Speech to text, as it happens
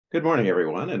Good morning,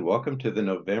 everyone, and welcome to the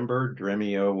November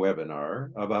Dremio webinar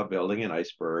about building an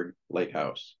Iceberg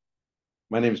Lakehouse.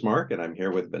 My name is Mark, and I'm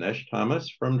here with Vinesh Thomas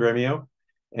from Dremio,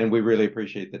 and we really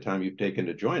appreciate the time you've taken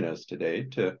to join us today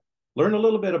to learn a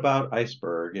little bit about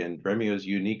Iceberg and Dremio's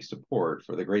unique support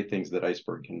for the great things that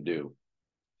Iceberg can do.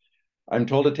 I'm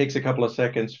told it takes a couple of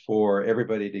seconds for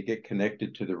everybody to get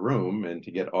connected to the room and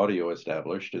to get audio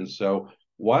established, and so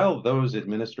while those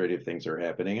administrative things are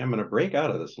happening, I'm going to break out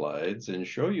of the slides and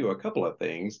show you a couple of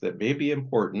things that may be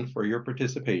important for your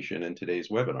participation in today's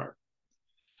webinar.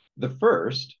 The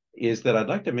first is that I'd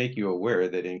like to make you aware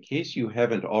that in case you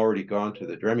haven't already gone to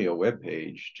the Dremio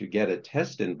webpage to get a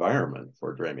test environment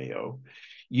for Dremio,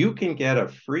 you can get a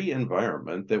free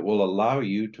environment that will allow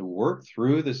you to work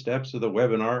through the steps of the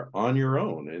webinar on your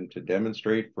own and to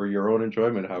demonstrate for your own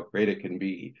enjoyment how great it can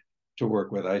be to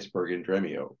work with Iceberg and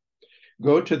Dremio.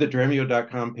 Go to the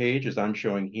Dremio.com page, as I'm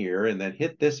showing here, and then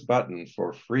hit this button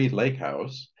for free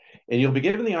Lakehouse, and you'll be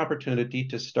given the opportunity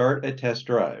to start a test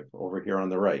drive over here on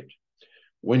the right.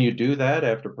 When you do that,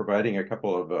 after providing a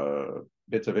couple of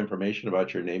bits of information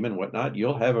about your name and whatnot,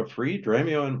 you'll have a free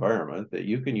Dremio environment that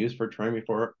you can use for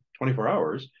 24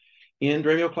 hours in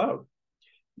Dremio Cloud.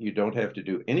 You don't have to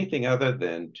do anything other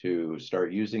than to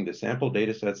start using the sample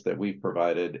data sets that we've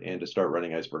provided and to start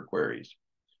running Iceberg queries.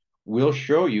 We'll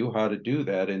show you how to do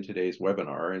that in today's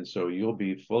webinar, and so you'll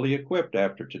be fully equipped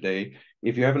after today,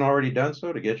 if you haven't already done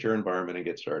so, to get your environment and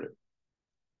get started.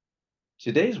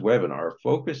 Today's webinar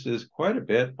focuses quite a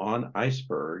bit on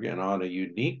Iceberg and on a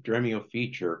unique Dremio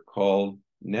feature called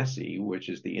Nessie, which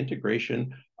is the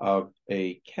integration of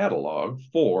a catalog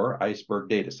for Iceberg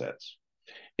datasets.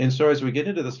 And so as we get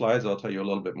into the slides, I'll tell you a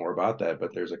little bit more about that, but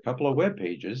there's a couple of web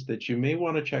pages that you may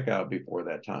want to check out before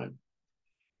that time.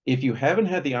 If you haven't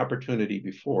had the opportunity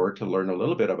before to learn a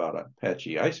little bit about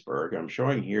Apache Iceberg, I'm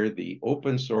showing here the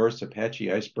open source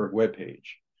Apache Iceberg webpage,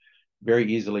 very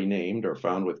easily named or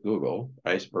found with Google,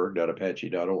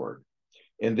 iceberg.apache.org.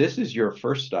 And this is your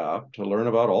first stop to learn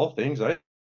about all things Iceberg.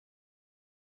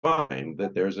 Find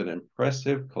that there's an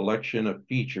impressive collection of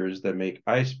features that make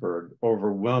Iceberg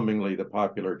overwhelmingly the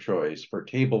popular choice for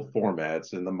table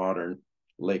formats in the modern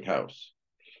Lakehouse.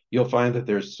 You'll find that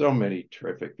there's so many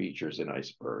terrific features in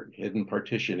Iceberg: hidden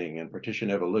partitioning and partition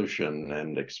evolution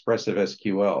and expressive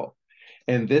SQL.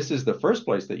 And this is the first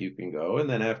place that you can go. And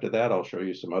then after that, I'll show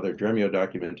you some other Dremio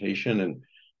documentation and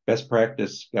best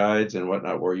practice guides and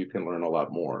whatnot, where you can learn a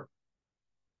lot more.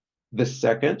 The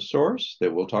second source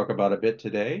that we'll talk about a bit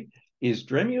today is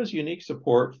Dremio's unique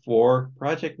support for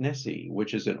Project Nessie,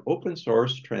 which is an open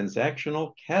source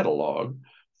transactional catalog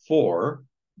for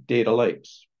data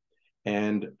lakes.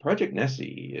 And Project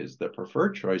Nessie is the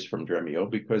preferred choice from Dremio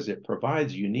because it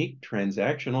provides unique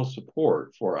transactional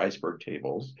support for Iceberg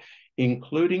tables,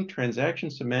 including transaction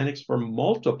semantics for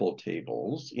multiple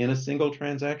tables in a single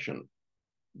transaction.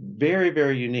 Very,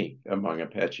 very unique among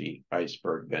Apache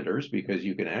Iceberg vendors because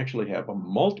you can actually have a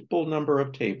multiple number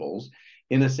of tables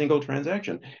in a single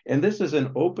transaction. And this is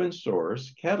an open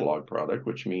source catalog product,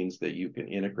 which means that you can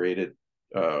integrate it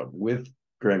with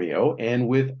Dremio and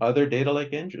with other data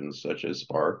lake engines such as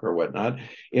Spark or whatnot,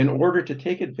 in order to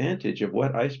take advantage of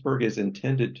what Iceberg is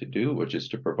intended to do, which is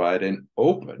to provide an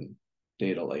open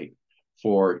data lake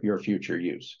for your future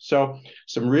use. So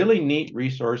some really neat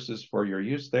resources for your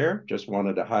use there. Just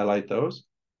wanted to highlight those.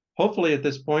 Hopefully at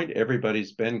this point,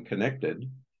 everybody's been connected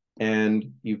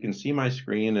and you can see my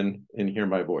screen and hear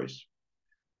my voice.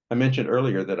 I mentioned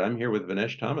earlier that I'm here with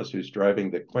Vinesh Thomas, who's driving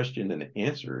the question and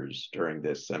answers during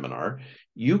this seminar.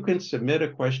 You can submit a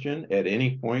question at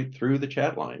any point through the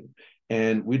chat line,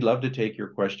 and we'd love to take your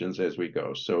questions as we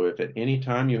go. So if at any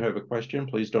time you have a question,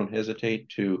 please don't hesitate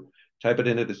to type it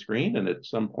into the screen, and at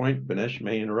some point, Vinesh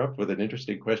may interrupt with an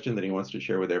interesting question that he wants to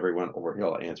share with everyone, or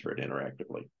he'll answer it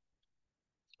interactively.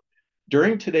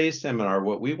 During today's seminar,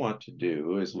 what we want to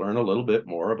do is learn a little bit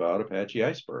more about Apache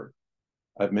Iceberg.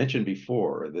 I've mentioned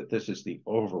before that this is the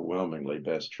overwhelmingly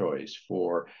best choice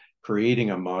for creating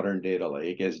a modern data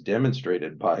lake, as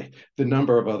demonstrated by the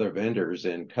number of other vendors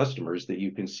and customers that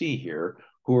you can see here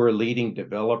who are leading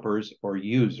developers or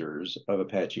users of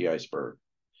Apache Iceberg.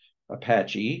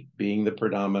 Apache, being the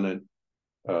predominant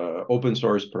open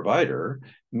source provider,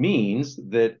 means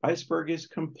that Iceberg is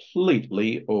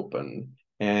completely open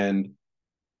and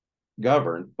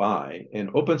governed by an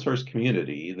open source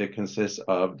community that consists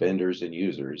of vendors and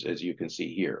users, as you can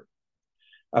see here.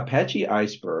 Apache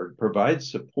Iceberg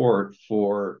provides support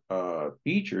for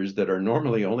features that are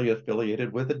normally only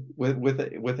affiliated with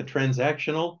a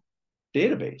transactional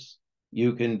database.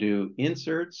 You can do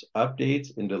inserts,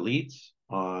 updates, and deletes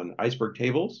on Iceberg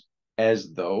tables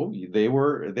as though they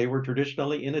were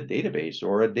traditionally in a database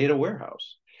or a data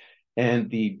warehouse. And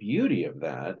the beauty of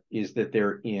that is that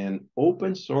they're in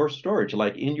open source storage,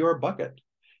 like in your bucket.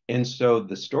 And so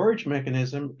the storage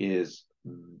mechanism is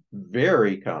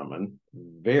very common,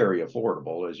 very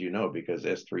affordable, as you know, because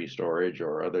S3 storage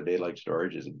or other data lake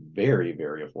storage is very,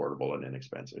 very affordable and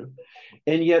inexpensive.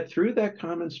 And yet, through that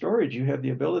common storage, you have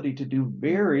the ability to do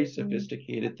very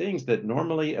sophisticated things that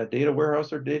normally a data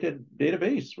warehouse or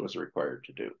database was required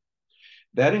to do.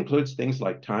 That includes things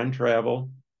like time travel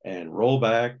and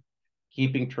rollback,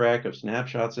 keeping track of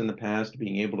snapshots in the past,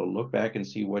 being able to look back and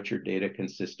see what your data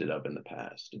consisted of in the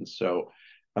past. And so,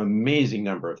 amazing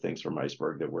number of things from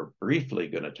Iceberg that we're briefly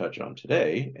going to touch on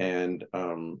today. And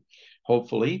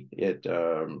hopefully it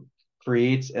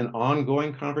creates an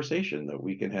ongoing conversation that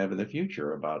we can have in the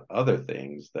future about other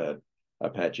things that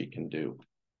Apache can do.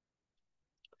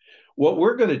 What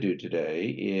we're going to do today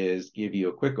is give you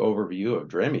a quick overview of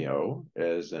Dremio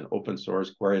as an open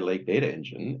source query lake data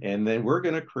engine, and then we're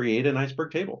going to create an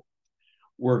Iceberg table.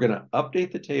 We're going to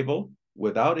update the table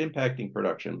without impacting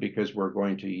production because we're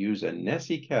going to use a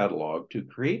Nessie catalog to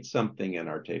create something in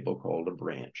our table called a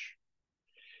branch.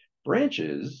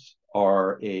 Branches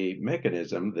are a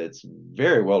mechanism that's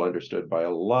very well understood by a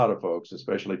lot of folks,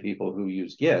 especially people who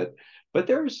use Git, but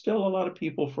there are still a lot of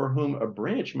people for whom a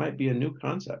branch might be a new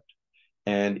concept.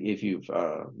 And if you've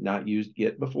not used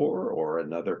Git before or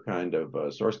another kind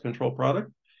of source control product,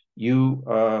 you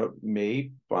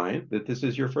may find that this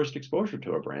is your first exposure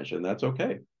to a branch, and that's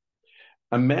okay.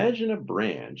 Imagine a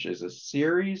branch as a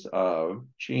series of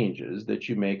changes that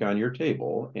you make on your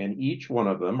table, and each one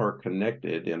of them are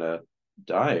connected in a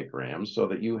diagram so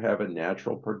that you have a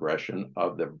natural progression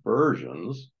of the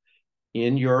versions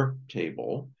in your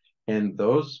table, and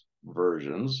those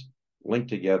versions linked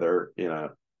together in a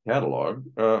catalog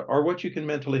are what you can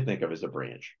mentally think of as a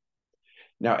branch.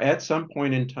 Now, at some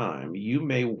point in time, you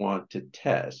may want to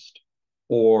test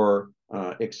or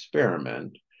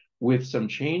experiment with some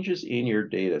changes in your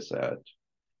data set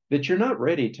that you're not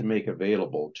ready to make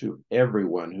available to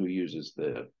everyone who uses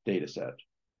the data set.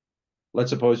 Let's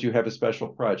suppose you have a special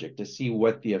project to see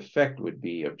what the effect would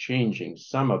be of changing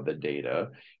some of the data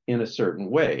in a certain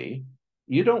way.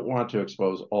 You don't want to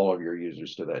expose all of your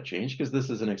users to that change because this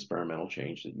is an experimental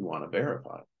change that you want to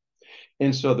verify.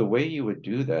 And so the way you would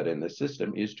do that in the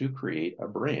system is to create a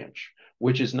branch,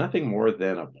 which is nothing more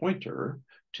than a pointer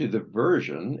to the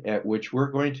version at which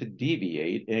we're going to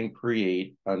deviate and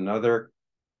create another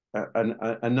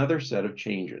set of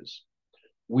changes.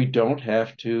 We don't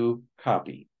have to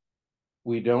copy.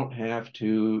 We don't have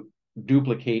to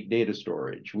duplicate data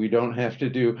storage. We don't have to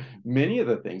do many of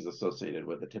the things associated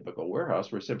with a typical warehouse.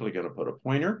 We're simply going to put a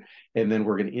pointer, and then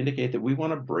we're going to indicate that we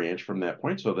want to branch from that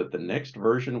point so that the next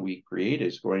version we create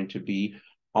is going to be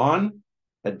on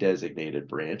a designated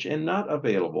branch and not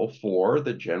available for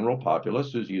the general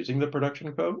populace who's using the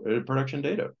production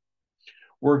data.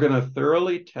 We're going to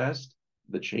thoroughly test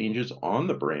the changes on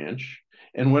the branch,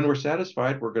 and when we're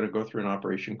satisfied, we're going to go through an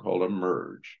operation called a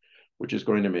merge, which is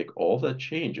going to make all the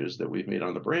changes that we've made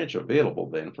on the branch available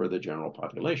then for the general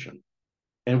population.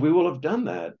 And we will have done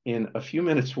that in a few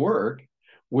minutes work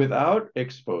without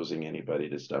exposing anybody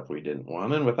to stuff we didn't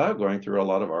want and without going through a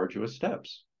lot of arduous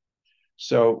steps.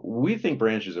 So we think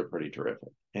branches are pretty terrific.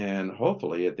 And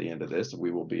hopefully at the end of this,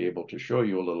 we will be able to show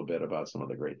you a little bit about some of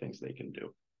the great things they can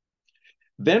do.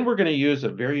 Then we're going to use a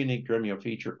very unique Dremio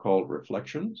feature called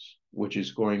reflections, which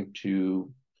is going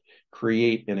to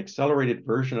create an accelerated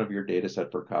version of your data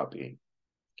set for copying.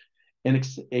 And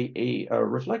a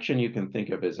reflection you can think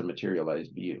of as a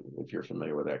materialized view, if you're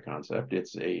familiar with that concept.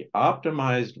 It's an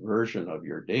optimized version of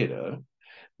your data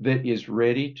that is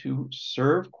ready to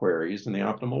serve queries in the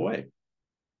optimal way.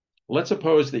 Let's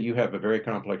suppose that you have a very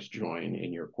complex join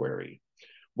in your query.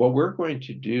 What we're going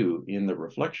to do in the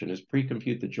reflection is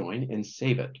pre-compute the join and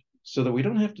save it so that we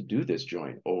don't have to do this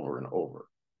join over and over.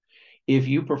 If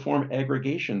you perform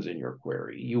aggregations in your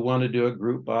query, you want to do a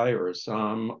group by or a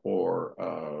sum or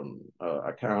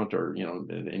a count or any of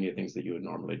the things that you would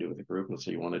normally do with a group. Let's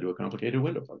say you want to do a complicated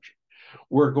window function.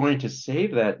 We're going to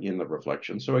save that in the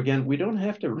reflection. So again, we don't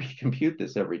have to recompute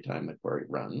this every time the query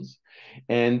runs.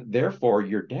 And therefore,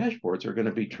 your dashboards are going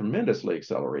to be tremendously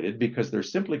accelerated because they're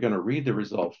simply going to read the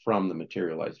result from the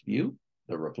materialized view,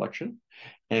 the reflection,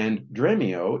 and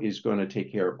Dremio is going to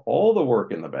take care of all the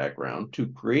work in the background to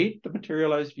create the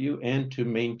materialized view and to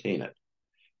maintain it.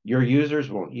 Your users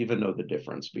won't even know the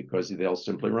difference because they'll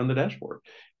simply run the dashboard,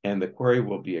 and the query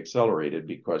will be accelerated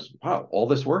because, wow, all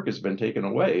this work has been taken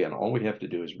away and all we have to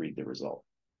do is read the result.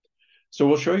 So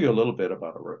we'll show you a little bit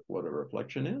about what a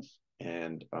reflection is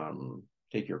and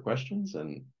take your questions,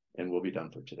 and and we'll be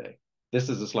done for today. This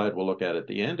is a slide we'll look at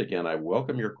the end. Again, I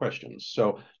welcome your questions.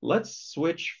 So let's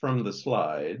switch from the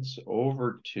slides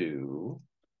over to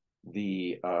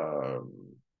the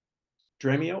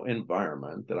Dremio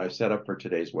environment that I've set up for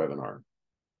today's webinar.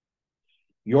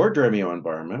 Your Dremio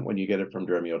environment, when you get it from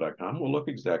Dremio.com, will look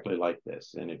exactly like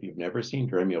this. And if you've never seen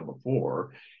Dremio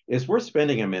before, it's worth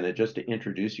spending a minute just to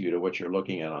introduce you to what you're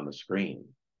looking at on the screen.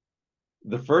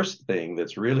 The first thing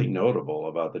that's really notable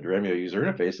about the Dremio user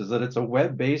interface is that it's a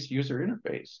web-based user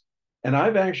interface. And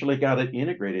I've actually got it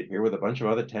integrated here with a bunch of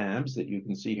other tabs that you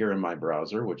can see here in my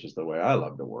browser, which is the way I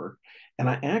love to work. And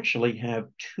I actually have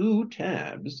two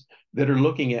tabs that are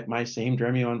looking at my same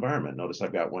Dremio environment. Notice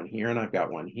I've got one here and I've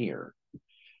got one here.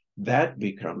 That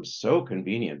becomes so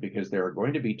convenient because there are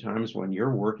going to be times when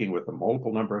you're working with a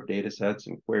multiple number of data sets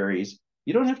and queries.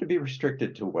 You don't have to be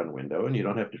restricted to one window, and you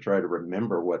don't have to try to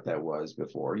remember what that was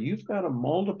before. You've got a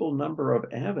multiple number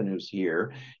of avenues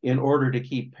here in order to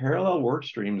keep parallel work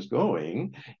streams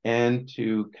going and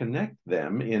to connect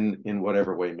them in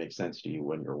whatever way makes sense to you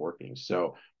when you're working.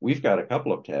 So we've got a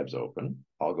couple of tabs open.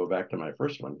 I'll go back to my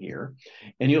first one here.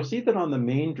 And you'll see that on the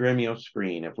main Dremio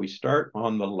screen, if we start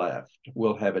on the left,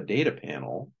 we'll have a data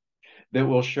panel that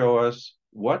will show us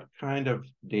what kind of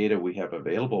data we have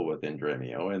available within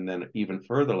Dremio. And then even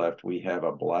further left, we have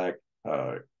a black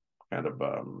kind of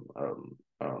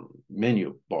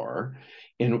menu bar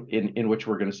in which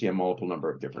we're going to see a multiple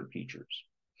number of different features.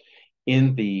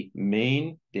 In the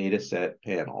main data set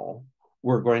panel,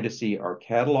 we're going to see our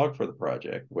catalog for the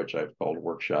project, which I've called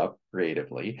Workshop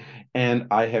Creatively. And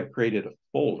I have created a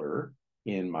folder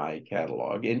in my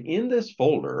catalog. And in this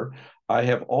folder, I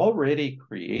have already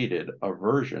created a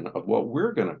version of what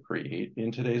we're going to create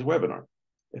in today's webinar.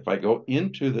 If I go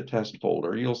into the test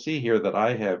folder, you'll see here that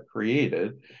I have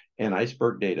created an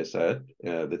Iceberg data set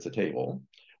that's a table.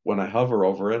 When I hover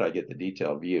over it, I get the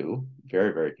detailed view,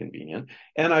 very, very convenient.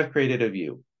 And I've created a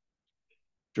view.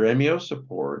 Dremio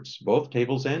supports both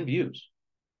tables and views.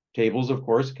 Tables, of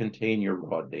course, contain your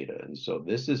raw data. And so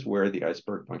this is where the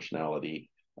Iceberg functionality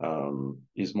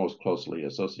is most closely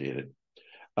associated.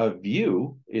 A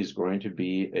view is going to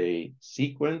be a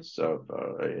sequence of,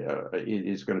 it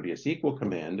is going to be a SQL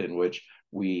command in which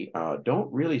we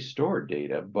don't really store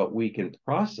data, but we can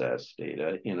process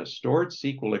data in a stored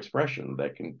SQL expression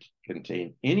that can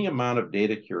contain any amount of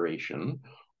data curation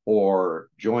or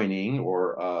joining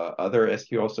or other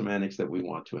SQL semantics that we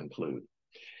want to include.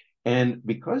 And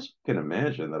because you can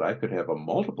imagine that I could have a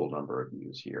multiple number of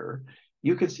views here,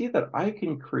 you can see that I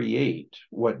can create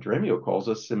what Dremio calls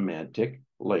a semantic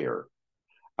layer.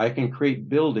 I can create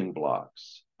building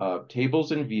blocks of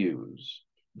tables and views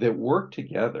that work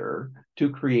together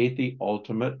to create the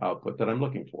ultimate output that I'm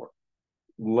looking for.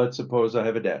 Let's suppose I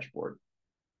have a dashboard.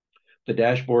 The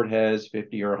dashboard has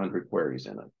 50 or 100 queries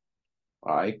in it.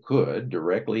 I could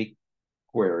directly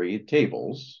query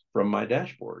tables from my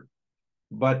dashboard.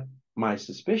 But my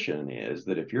suspicion is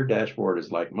that if your dashboard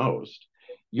is like most,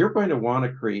 you're going to want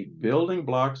to create building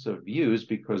blocks of views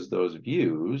because those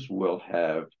views will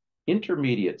have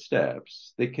intermediate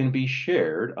steps that can be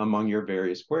shared among your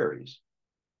various queries.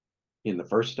 In the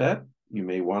first step, you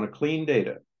may want to clean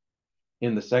data.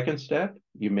 In the second step,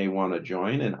 you may want to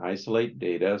join and isolate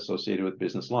data associated with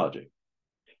business logic.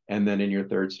 And then in your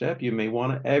third step, you may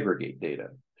want to aggregate data.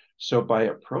 So by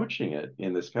approaching it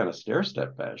in this kind of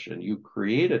stair-step fashion, you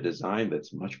create a design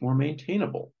that's much more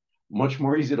maintainable, much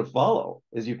more easy to follow.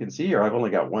 As you can see here, I've only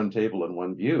got one table and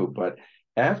one view, but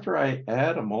after I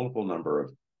add a multiple number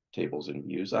of tables and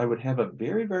views, I would have a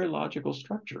very, very logical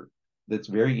structure that's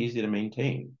very easy to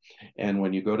maintain. And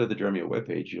when you go to the Dremio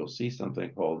webpage, you'll see something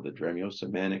called the Dremio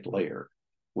semantic layer,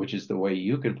 which is the way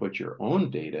you can put your own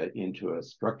data into a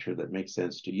structure that makes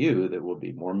sense to you that will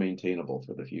be more maintainable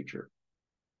for the future.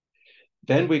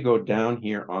 Then we go down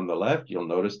here on the left, you'll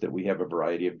notice that we have a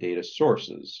variety of data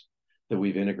sources that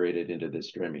we've integrated into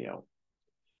this Dremio.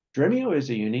 Dremio is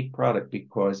a unique product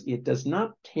because it does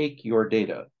not take your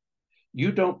data.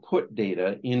 You don't put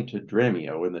data into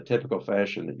Dremio in the typical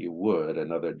fashion that you would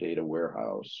another data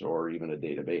warehouse or even a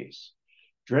database.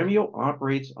 Dremio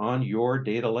operates on your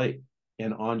data lake.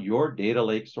 And on your data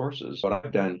lake sources, what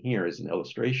I've done here as an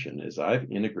illustration is I've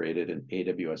integrated an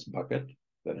AWS bucket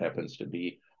that happens to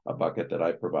be a bucket that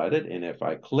I provided. And if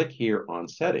I click here on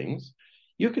settings,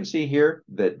 you can see here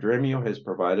that Dremio has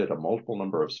provided a multiple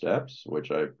number of steps,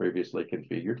 which I've previously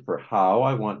configured for how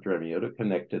I want Dremio to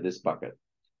connect to this bucket.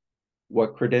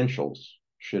 What credentials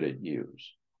should it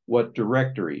use? What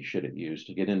directory should it use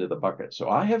to get into the bucket? So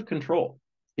I have control.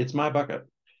 It's my bucket.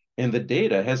 And the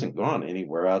data hasn't gone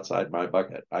anywhere outside my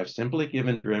bucket. I've simply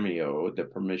given Dremio the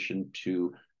permission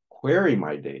to query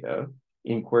my data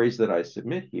in queries that I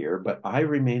submit here, but I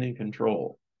remain in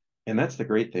control. And that's the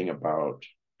great thing about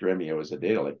Dremio as a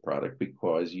data lake product,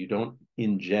 because you don't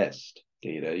ingest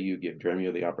data. You give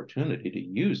Dremio the opportunity to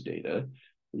use data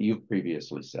that you've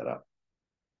previously set up.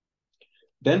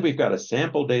 Then we've got a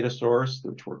sample data source,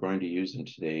 which we're going to use in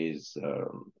today's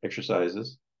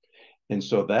exercises. And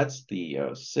so that's the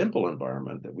simple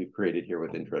environment that we've created here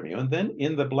within Dremio. And then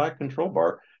in the black control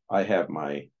bar, I have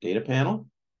my data panel.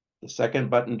 The second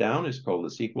button down is called the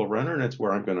SQL runner, and it's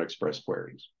where I'm going to express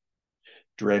queries.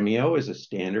 Dremio is a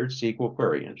standard SQL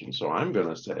query engine. So I'm going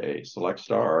to say select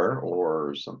star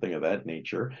or something of that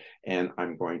nature, and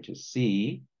I'm going to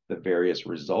see the various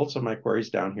results of my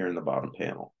queries down here in the bottom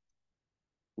panel.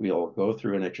 We'll go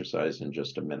through an exercise in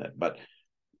just a minute, but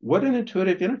what an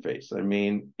intuitive interface. I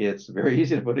mean, it's very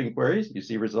easy to put in queries. You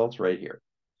see results right here.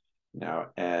 Now,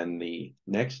 and the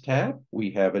next tab,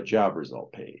 we have a job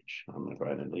result page. I'm going to go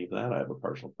ahead and leave that. I have a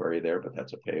partial query there, but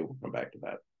that's okay. We'll come back to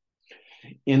that.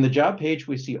 In the job page,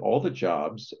 we see all the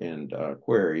jobs and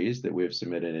queries that we have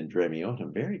submitted in Dremio in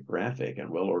a very graphic and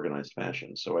well-organized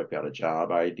fashion. So I've got a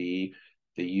job ID,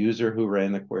 the user who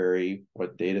ran the query,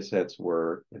 what data sets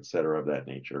were, et cetera, of that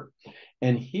nature.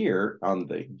 And here on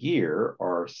the gear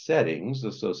are settings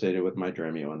associated with my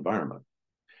Dremio environment.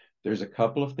 There's a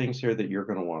couple of things here that you're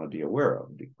going to want to be aware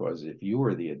of, because if you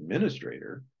were the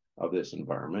administrator of this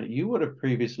environment, you would have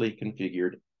previously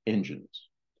configured engines.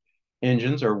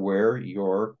 Engines are where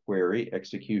your query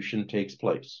execution takes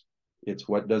place. It's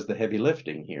what does the heavy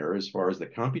lifting here as far as the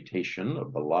computation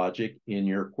of the logic in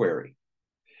your query.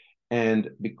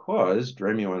 And because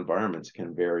Dremio environments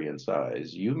can vary in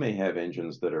size, you may have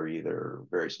engines that are either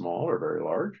very small or very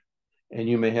large, and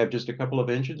you may have just a couple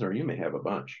of engines, or you may have a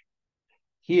bunch.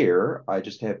 Here, I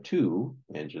just have two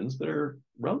engines that are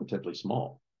relatively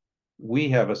small. We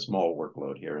have a small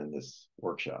workload here in this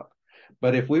workshop.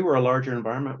 But if we were a larger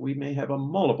environment, we may have a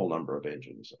multiple number of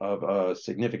engines of a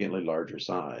significantly larger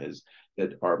size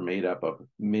that are made up of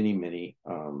many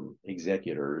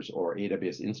executors or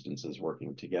AWS instances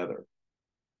working together.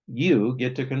 You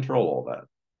get to control all that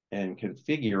and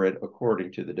configure it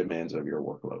according to the demands of your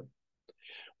workload.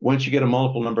 Once you get a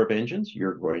multiple number of engines,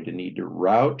 you're going to need to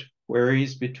route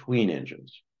queries between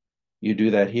engines. You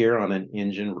do that here on an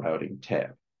engine routing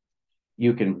tab.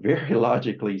 You can very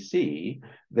logically see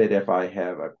that if I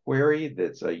have a query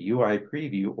that's a UI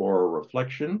preview or a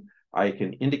reflection, I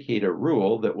can indicate a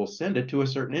rule that will send it to a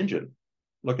certain engine.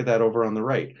 Look at that over on the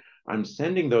right. I'm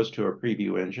sending those to a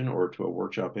preview engine or to a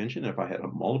workshop engine. If I had a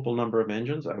multiple number of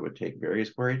engines, I would take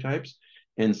various query types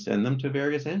and send them to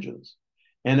various engines.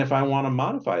 And if I want to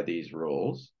modify these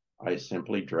rules, I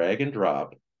simply drag and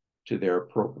drop to their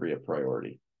appropriate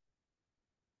priority.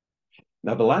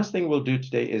 Now, the last thing we'll do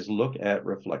today is look at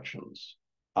reflections.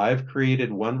 I've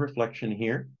created one reflection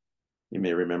here. You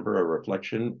may remember a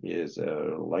reflection is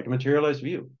like a materialized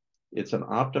view. It's an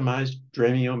optimized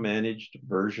Dremio managed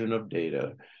version of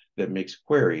data that makes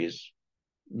queries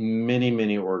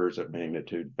many orders of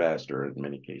magnitude faster in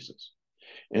many cases.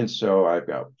 And so I've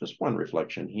got just one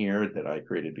reflection here that I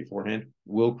created beforehand.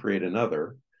 We'll create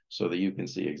another so that you can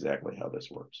see exactly how this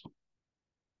works.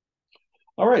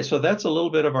 All right, so that's a little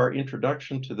bit of our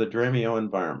introduction to the Dremio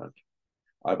environment.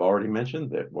 I've already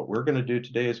mentioned that what we're going to do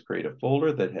today is create a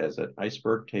folder that has an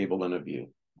Iceberg table and a view.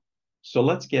 So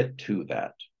let's get to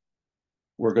that.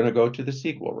 We're going to go to the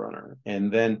SQL runner,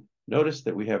 and then notice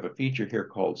that we have a feature here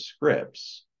called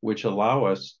scripts, which allow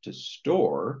us to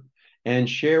store and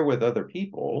share with other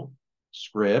people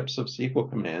scripts of SQL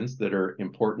commands that are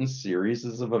important series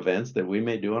of events that we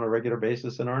may do on a regular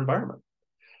basis in our environment.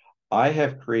 I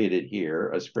have created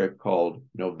here a script called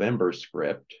November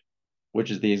script,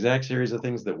 which is the exact series of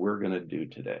things that we're going to do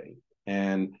today.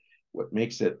 And what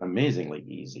makes it amazingly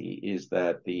easy is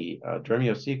that the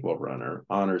Dremio SQL runner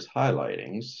honors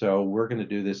highlighting. So we're going to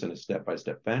do this in a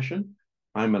step-by-step fashion.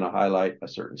 I'm going to highlight a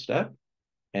certain step,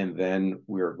 and then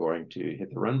we're going to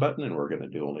hit the run button, and we're going to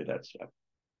do only that step.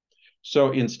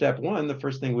 So in step one, the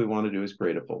first thing we want to do is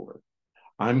create a folder.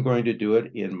 I'm going to do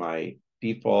it in my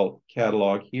default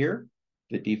catalog here.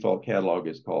 The default catalog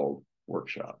is called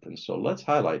Workshop. And so let's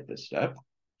highlight this step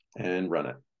and run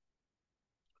it.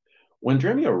 When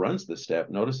Dremio runs this step,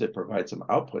 notice it provides some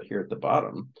output here at the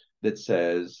bottom that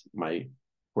says my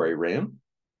query ran.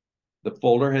 The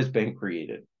folder has been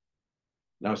created.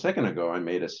 Now, a second ago, I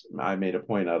made a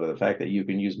point out of the fact that you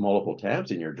can use multiple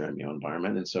tabs in your Dremio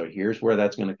environment. And so here's where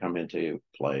that's going to come into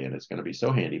play. And it's going to be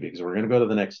so handy because we're going to go to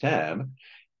the next tab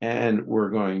and we're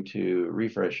going to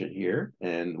refresh it here.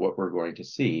 And what we're going to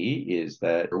see is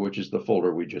that, which is the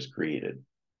folder we just created.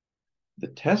 The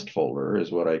test folder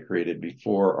is what I created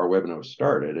before our webinar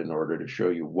started in order to show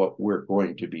you what we're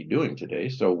going to be doing today.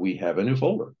 So we have a new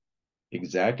folder,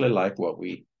 exactly like what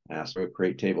we asked for a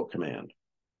create table command.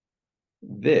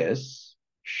 This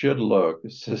should look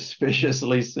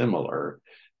suspiciously similar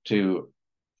to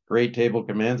create table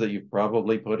commands that you've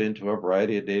probably put into a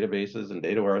variety of databases and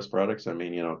data warehouse products. I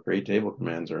mean, create table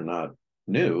commands are not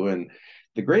new. And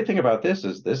the great thing about this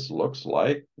is this looks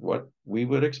like what we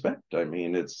would expect. I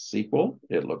mean, it's SQL.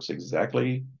 It looks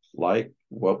exactly like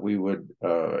what we would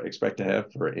expect to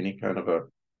have for any kind of a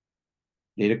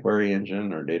data query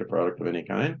engine or data product of any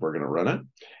kind. We're going to run it,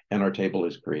 and our table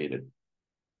is created.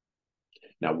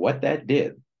 Now, what that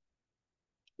did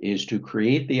is to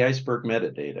create the Iceberg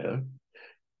metadata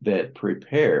that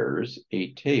prepares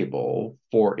a table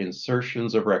for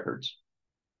insertions of records.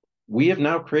 We have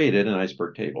now created an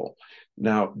Iceberg table.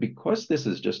 Now, because this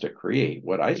is just a create,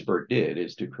 what Iceberg did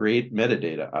is to create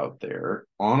metadata out there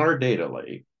on our data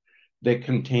lake that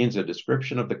contains a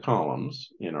description of the columns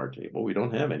in our table. We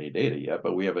don't have any data yet,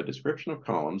 but we have a description of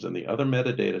columns and the other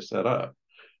metadata set up.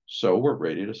 So we're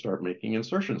ready to start making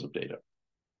insertions of data.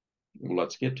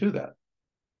 Let's get to that.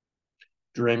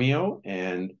 Dremio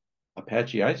and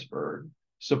Apache Iceberg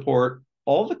support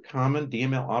all the common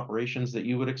DML operations that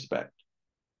you would expect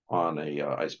on a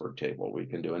Iceberg table. We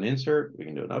can do an insert, we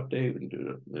can do an update, we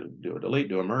can do a delete,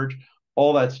 do a merge,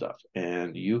 all that stuff.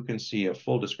 And you can see a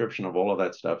full description of all of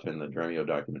that stuff in the Dremio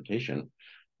documentation,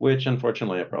 which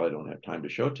unfortunately I probably don't have time to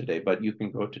show today, but you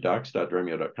can go to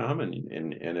docs.dremio.com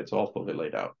and it's all fully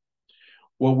laid out.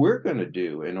 What we're going to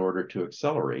do in order to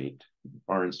accelerate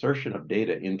our insertion of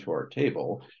data into our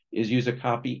table is use a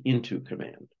copy into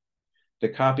command. The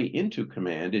copy into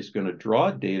command is going to draw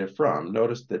data from,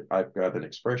 notice that I've got an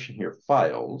expression here,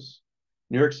 files,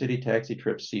 New York City taxi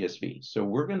trip CSV. So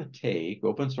we're going to take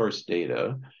open source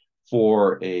data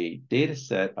for a data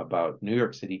set about New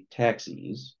York City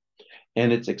taxis,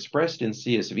 and it's expressed in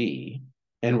CSV,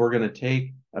 and we're going to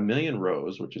take 1,000,000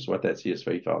 rows, which is what that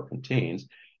CSV file contains,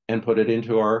 and put it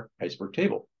into our Iceberg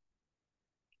table.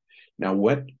 Now,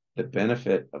 what the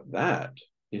benefit of that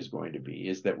is going to be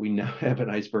is that we now have an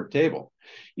Iceberg table.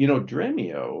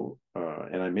 Dremio,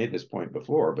 and I made this point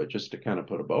before, but just to kind of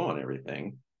put a bow on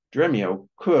everything, Dremio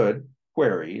could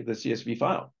query the CSV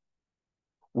file.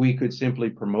 We could simply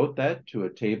promote that to a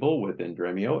table within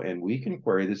Dremio, and we can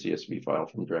query the CSV file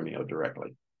from Dremio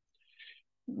directly.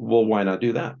 Well, why not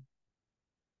do that?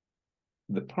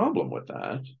 The problem with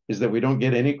that is that we don't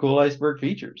get any cool Iceberg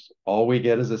features. All we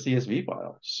get is a CSV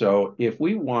file. So if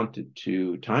we wanted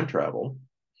to time travel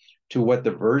to what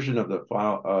the version of the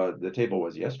file, the table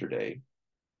was yesterday,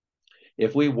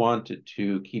 if we wanted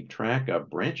to keep track of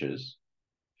branches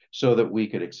so that we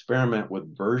could experiment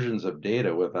with versions of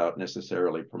data without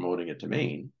necessarily promoting it to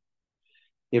main,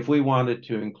 if we wanted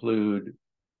to include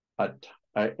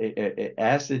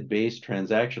ACID-based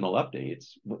transactional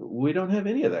updates, we don't have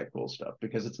any of that cool stuff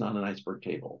because it's not an Iceberg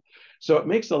table. So it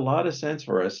makes a lot of sense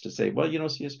for us to say, well,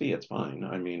 CSV, it's fine.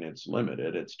 I mean, it's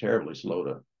limited. It's terribly slow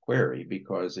to query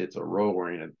because it's a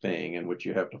row-oriented thing in which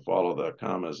you have to follow the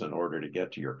commas in order to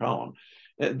get to your column.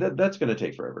 That's going to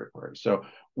take forever to query. So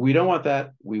we don't want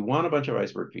that. We want a bunch of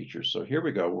Iceberg features. So here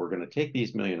we go. We're going to take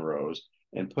these 1,000,000 rows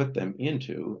and put them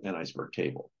into an Iceberg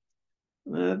table.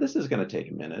 This is going to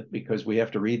take a minute because we have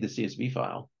to read the CSV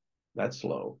file. That's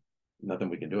slow. Nothing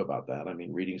we can do about that. I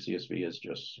mean, reading CSV is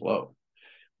just slow.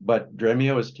 But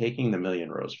Dremio is taking the 1,000,000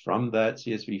 rows from that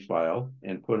CSV file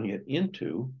and putting it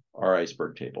into our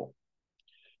Iceberg table.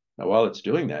 Now, while it's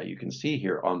doing that, you can see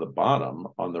here on the bottom,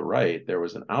 on the right, there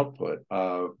was an output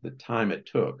of the time it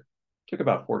took. It took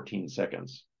about 14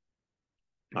 seconds.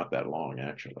 Not that long,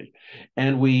 actually.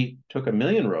 And we took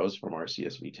 1,000,000 rows from our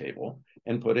CSV table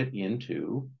and put it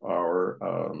into our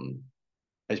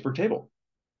Iceberg table.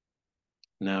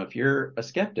 Now, if you're a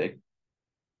skeptic,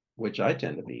 which I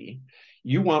tend to be,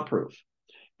 you want proof.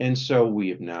 And so we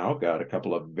have now got a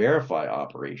couple of verify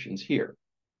operations here.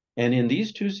 And in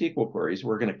these two SQL queries,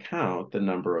 we're going to count the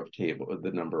number of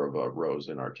rows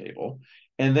in our table.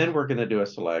 And then we're going to do a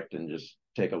select and just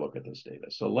take a look at this data.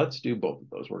 So let's do both of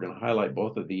those. We're going to highlight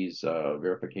both of these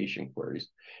verification queries.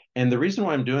 And the reason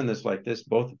why I'm doing this like this,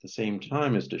 both at the same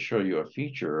time, is to show you a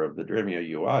feature of the Dremio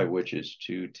UI, which is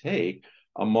to take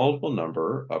a multiple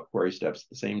number of query steps at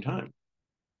the same time.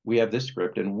 We have this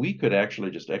script, and we could actually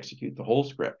just execute the whole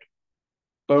script.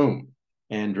 Boom.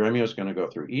 And Dremio is going to go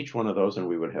through each one of those, and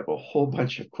we would have a whole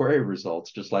bunch of query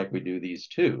results, just like we do these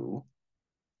two.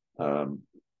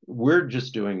 We're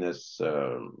just doing this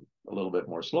a little bit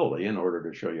more slowly in order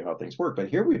to show you how things work. But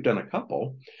here we've done a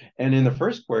couple. And in the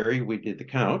first query, we did the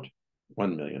count,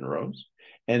 1,000,000 rows.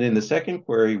 And in the second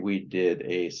query, we did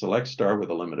a select star with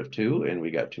a limit of 2, and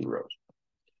we got 2 rows.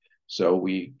 So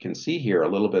we can see here a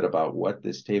little bit about what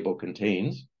this table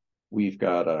contains. We've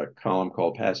got a column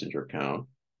called passenger count,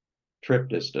 trip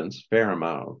distance, fare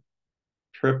amount,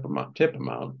 trip amount, tip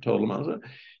amount, total amount.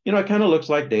 You know, it kind of looks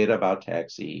like data about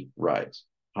taxi rides.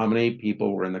 How many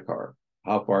people were in the car?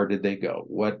 How far did they go?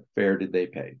 What fare did they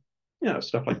pay? You know,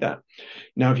 stuff like that.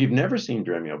 Now, if you've never seen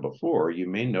Dremio before, you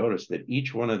may notice that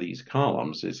each one of these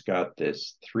columns has got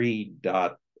this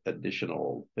 3-dot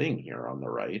additional thing here on the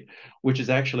right, which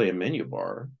is actually a menu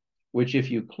bar, which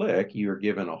if you click, you're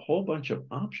given a whole bunch of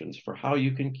options for how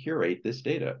you can curate this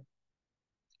data.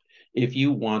 If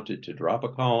you wanted to drop a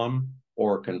column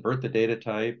or convert the data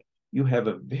type, you have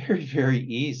a very, very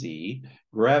easy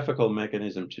graphical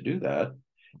mechanism to do that.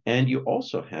 And you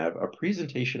also have a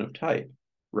presentation of type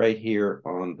right here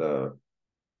on the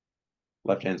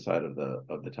left-hand side of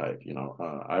the type. You know,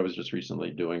 I was just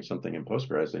recently doing something in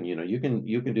Postgres, and you know, you can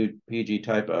do PG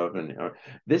type of, and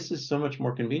this is so much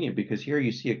more convenient because here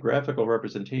you see a graphical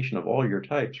representation of all your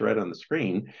types right on the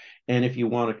screen. And if you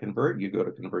want to convert, you go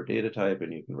to convert data type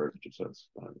and you convert it. So it's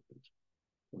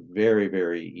very,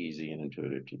 very easy and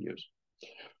intuitive to use.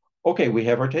 Okay, we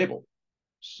have our table.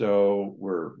 So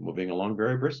we're moving along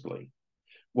very briskly.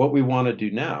 What we want to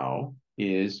do now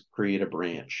is create a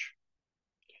branch.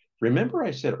 Remember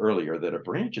I said earlier that a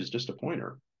branch is just a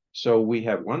pointer. So we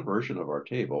have one version of our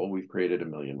table. We've created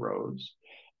 1,000,000 rows,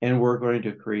 and we're going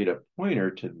to create a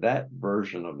pointer to that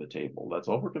version of the table. That's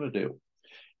all we're going to do.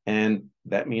 And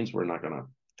that means we're not going to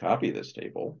copy this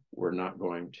table. We're not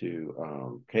going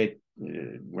to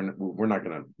we're not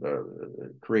going to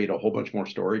create a whole bunch more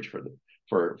storage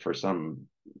for some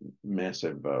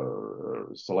massive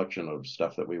selection of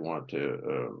stuff that we want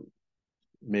to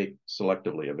make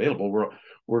selectively available.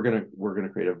 We're gonna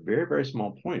create a very, very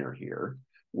small pointer here,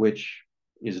 which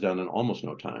is done in almost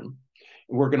no time.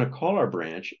 We're going to call our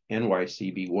branch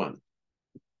NYCB1.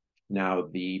 Now,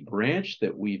 the branch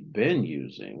that we've been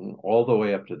using all the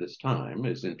way up to this time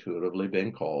has intuitively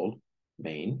been called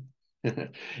main.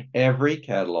 Every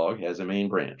catalog has a main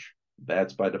branch.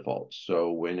 That's by default.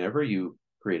 So whenever you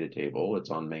create a table, it's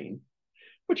on main,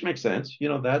 which makes sense. You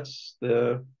know, that's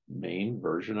the main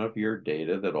version of your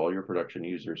data that all your production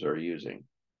users are using.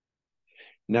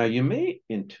 Now, you may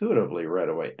intuitively right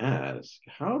away ask,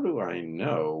 how do I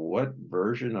know what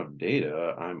version of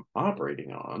data I'm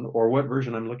operating on or what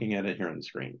version I'm looking at it here on the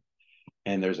screen?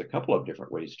 And there's a couple of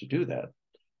different ways to do that.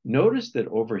 Notice that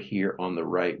over here on the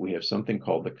right, we have something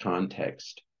called the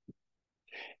context.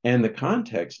 And the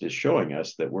context is showing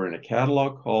us that we're in a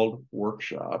catalog called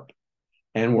workshop,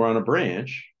 and we're on a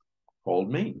branch called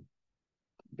main.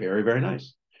 Very, very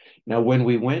nice. Now, when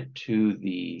we went to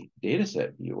the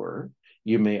dataset viewer,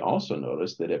 you may also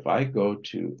notice that if I go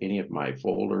to any of my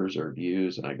folders or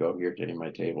views and I go here to any of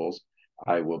my tables,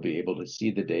 I will be able to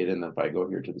see the data. And then if I go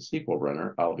here to the SQL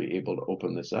runner, I'll be able to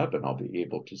open this up and I'll be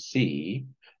able to see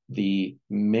the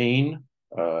main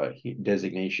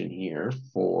designation here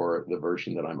for the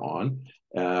version that I'm on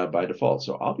by default.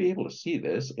 So I'll be able to see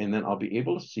this, and then I'll be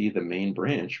able to see the main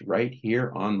branch right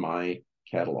here on my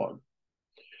catalog.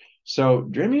 So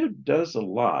Dremio does a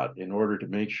lot in order to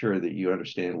make sure that you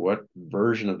understand what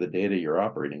version of the data you're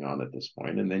operating on at this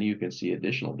point, and then you can see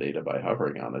additional data by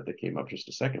hovering on it that came up just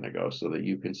a second ago so that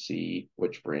you can see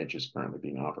which branch is currently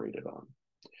being operated on.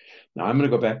 Now I'm going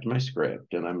to go back to my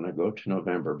script and I'm going to go to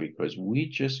November because we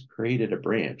just created a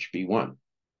branch, B1,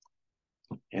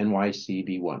 NYC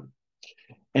B1.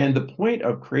 And the point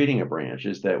of creating a branch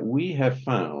is that we have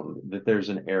found that there's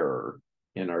an error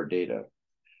in our data.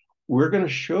 We're going to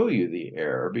show you the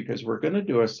error because we're going to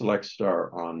do a select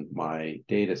star on my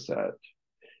data set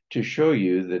to show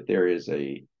you that there is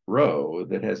a row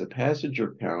that has a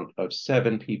passenger count of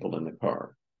 7 people in the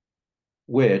car.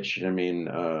 Which, I mean,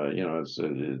 you know,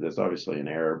 there's obviously an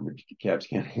error. Cabs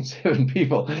can't hold 7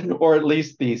 people, or at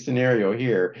least the scenario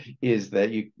here is that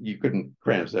you couldn't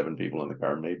cram 7 people in the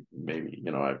car. Maybe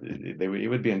you know, it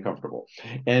would be uncomfortable,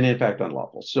 and in fact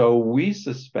unlawful. So we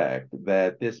suspect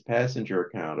that this passenger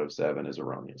count of 7 is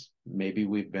erroneous. Maybe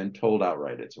we've been told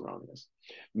outright it's erroneous.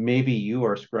 Maybe you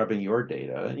are scrubbing your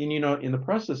data, and you know, in the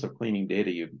process of cleaning data,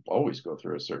 you always go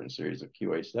through a certain series of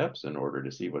QA steps in order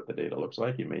to see what the data looks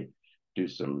like. You may do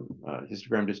some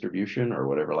histogram distribution or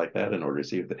whatever like that in order to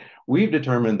see if we've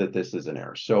determined that this is an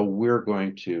error. So we're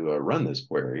going to run this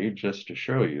query just to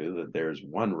show you that there's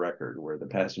one record where the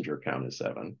passenger count is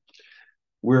 7.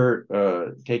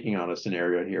 We're taking on a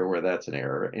scenario here where that's an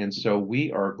error. And so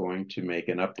we are going to make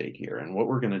an update here. And what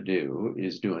we're going to do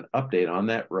is do an update on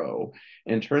that row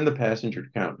and turn the passenger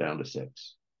count down to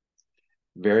 6.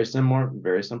 Very similar,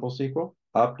 very simple SQL.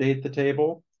 update the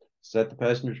table, set the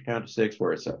passenger count to 6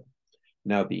 where it's set.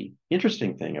 Now, the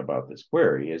interesting thing about this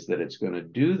query is that it's going to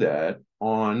do that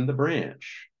on the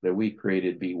branch that we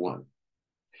created B1.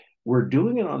 We're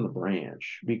doing it on the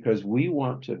branch because we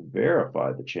want to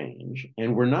verify the change,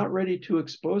 and we're not ready to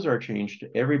expose our change to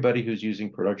everybody who's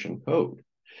using production code.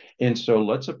 And so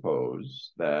let's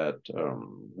suppose that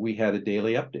we had a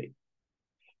daily update.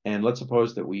 And let's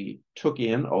suppose that we took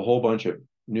in a whole bunch of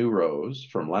new rows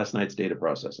from last night's data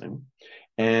processing,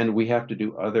 and we have to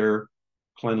do other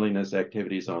cleanliness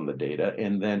activities on the data.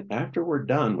 And then after we're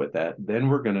done with that, then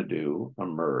we're going to do a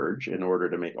merge in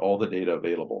order to make all the data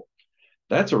available.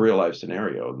 That's a real life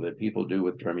scenario that people do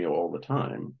with Dremio all the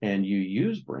time. And you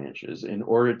use branches in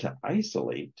order to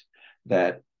isolate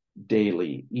that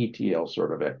daily ETL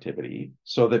sort of activity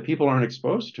so that people aren't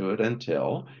exposed to it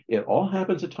until it all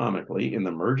happens atomically in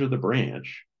the merge of the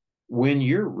branch when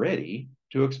you're ready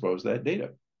to expose that data.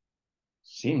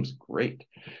 Seems great.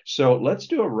 So let's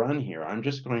do a run here. I'm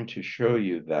just going to show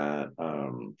you that,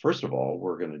 first of all,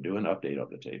 we're going to do an update of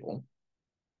the table.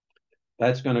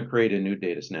 That's going to create a new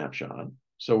data snapshot.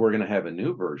 So we're going to have a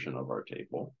new version of our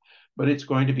table, but it's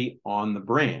going to be on the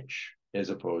branch as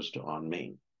opposed to on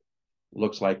main.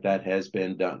 Looks like that has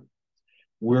been done.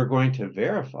 We're going to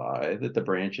verify that the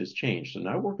branch has changed. So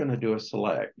now we're going to do a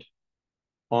select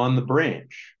on the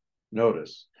branch.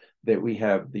 Notice that we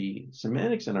have the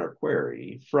semantics in our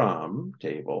query from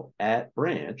table at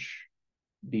branch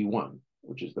B1,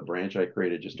 which is the branch I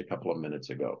created just a couple of minutes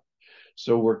ago.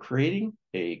 So we're creating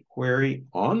a query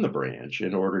on the branch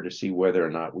in order to see whether or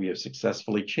not we have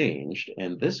successfully changed.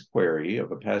 And this query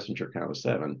of a passenger count of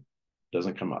 7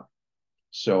 doesn't come up.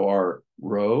 So our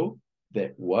row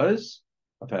that was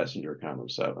a passenger count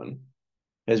of 7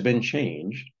 has been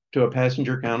changed to a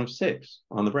passenger count of 6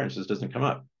 on the branch. This doesn't come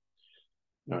up.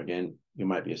 Now, again, you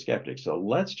might be a skeptic. So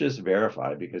let's just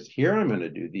verify, because here I'm going to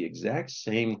do the exact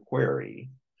same query,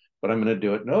 but I'm going to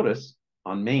do it, notice,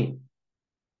 on main.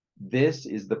 This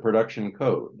is the production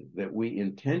code that we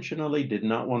intentionally did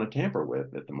not want to tamper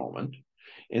with at the moment.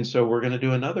 And so we're going to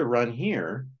do another run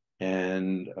here,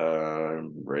 and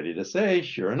I'm ready to say,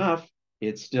 sure enough,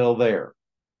 it's still there.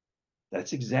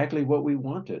 That's exactly what we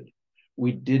wanted.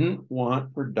 We didn't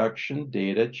want production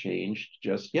data changed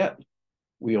just yet.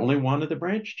 We only wanted the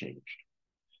branch changed.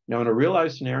 Now, in a real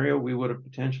life scenario, we would have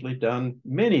potentially done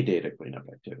many data cleanup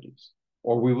activities,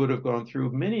 or we would have gone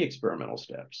through many experimental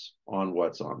steps on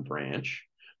what's on branch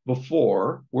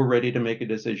before we're ready to make a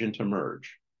decision to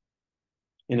merge.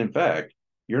 And in fact,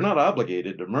 you're not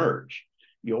obligated to merge.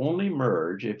 You only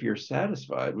merge if you're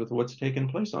satisfied with what's taken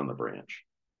place on the branch.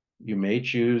 You may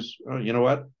choose, oh, you know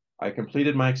what? I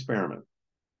completed my experiment.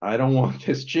 I don't want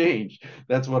this changed.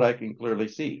 That's what I can clearly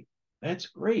see. That's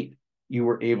great. You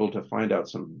were able to find out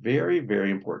some very, very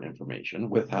important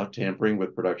information without tampering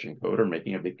with production code or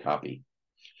making a big copy.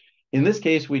 In this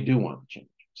case, we do want to change.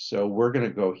 So we're going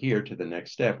to go here to the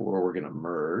next step where we're going to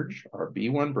merge our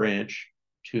B1 branch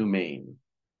to main.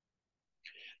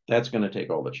 That's going to take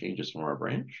all the changes from our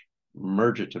branch,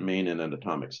 merge it to main in an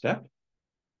atomic step.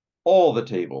 All the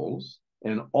tables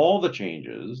and all the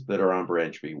changes that are on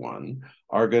branch B1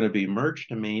 are going to be merged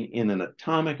to main in an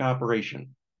atomic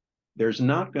operation. There's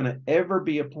not going to ever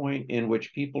be a point in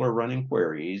which people are running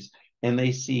queries and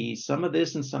they see some of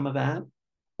this and some of that,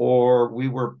 or we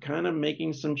were kind of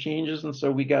making some changes and so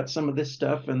we got some of this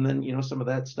stuff and then, you know, some of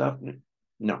that stuff.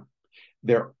 No,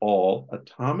 they're all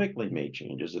atomically made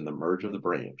changes in the merge of the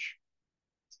branch.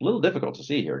 It's a little difficult to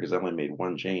see here because I only made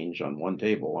one change on one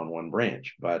table on one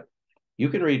branch, but you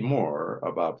can read more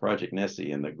about Project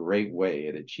Nessie and the great way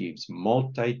it achieves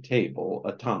multi-table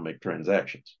atomic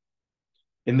transactions.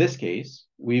 In this case,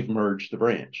 we've merged the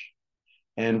branch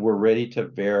and we're ready to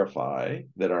verify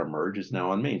that our merge is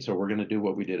now on main. So we're going to do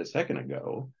what we did a second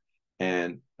ago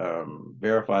and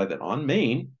verify that on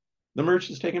main, the merge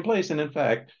has taken place. And in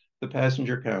fact, the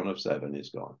passenger count of 7 is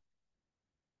gone.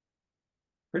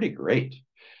 Pretty great.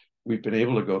 We've been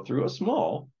able to go through a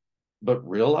small but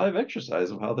real live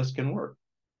exercise of how this can work.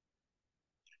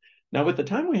 Now, with the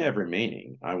time we have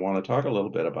remaining, I want to talk a little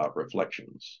bit about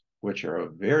reflections, which are a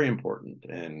very important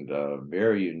and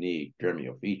very unique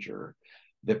Dremio feature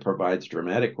that provides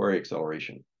dramatic query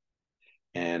acceleration.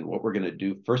 And what we're going to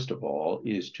do, first of all,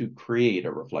 is to create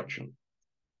a reflection.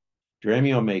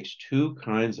 Dremio makes 2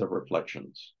 kinds of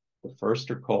reflections. The first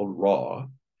are called raw,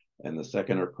 and the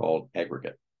second are called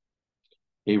aggregate.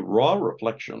 A raw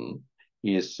reflection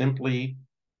is simply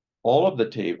all of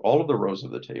the rows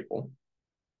of the table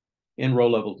in row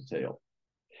level detail.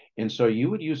 And so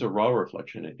you would use a raw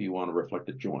reflection if you want to reflect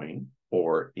a join,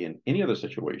 or in any other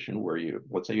situation where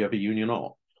let's say you have a union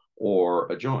all,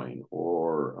 or a join,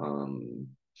 or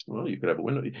well, you could have a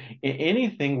window,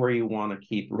 anything where you want to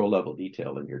keep row level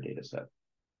detail in your data set.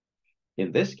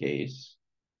 In this case,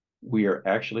 we are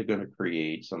actually going to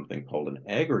create something called an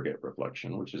aggregate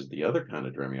reflection, which is the other kind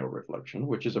of Dremio reflection,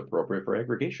 which is appropriate for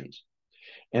aggregations.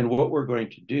 And what we're going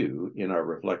to do in our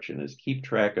reflection is keep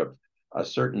track of a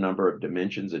certain number of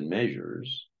dimensions and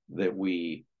measures that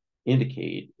we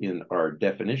indicate in our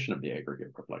definition of the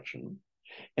aggregate reflection.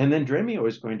 And then Dremio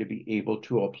is going to be able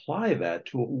to apply that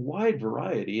to a wide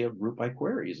variety of group by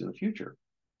queries in the future.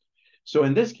 So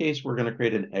in this case, we're going to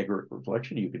create an aggregate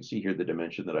reflection. You can see here the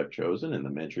dimension that I've chosen and the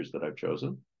measures that I've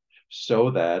chosen,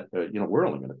 so that we're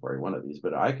only going to query one of these,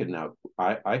 but I could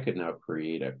now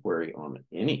create a query on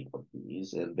any of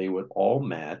these, and they would all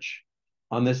match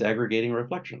on this aggregating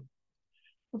reflection.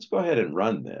 Let's go ahead and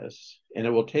run this, and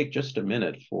it will take just a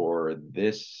minute for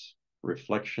this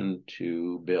reflection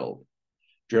to build.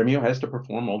 Dremio has to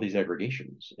perform all these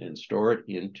aggregations and store it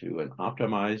into an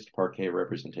optimized Parquet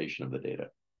representation of the data.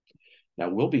 Now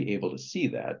we'll be able to see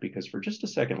that because for just a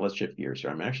second, let's shift gears here.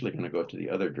 I'm actually going to go to the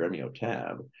other Dremio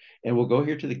tab, and we'll go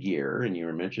here to the gear. And you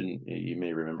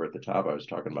may remember at the top, I was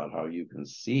talking about how you can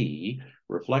see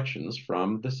reflections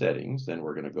from the settings. Then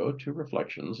we're going to go to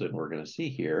reflections, and we're going to see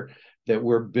here that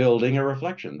we're building a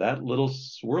reflection. That little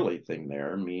swirly thing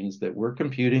there means that we're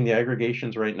computing the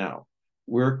aggregations right now.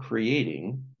 We're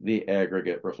creating the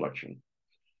aggregate reflection.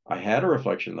 I had a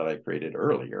reflection that I created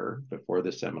earlier before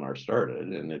this seminar started,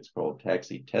 and it's called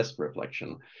taxi test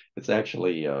reflection. It's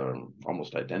actually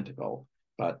almost identical,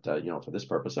 but for this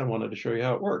purpose, I wanted to show you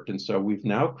how it worked. And so we've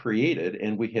now created,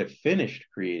 and we have finished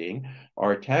creating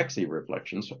our taxi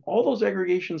reflection. So all those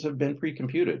aggregations have been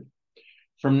pre-computed.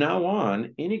 From now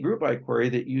on, any group by query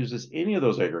that uses any of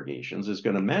those aggregations is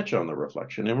going to match on the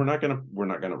reflection, and we're not going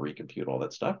to recompute all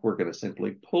that stuff. We're going to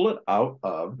simply pull it out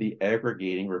of the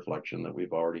aggregating reflection that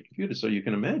we've already computed. So you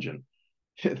can imagine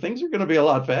things are going to be a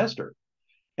lot faster.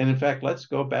 And in fact, let's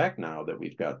go back now that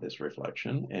we've got this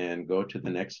reflection and go to the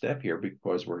next step here,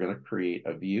 because we're going to create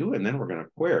a view, and then we're going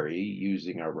to query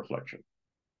using our reflection.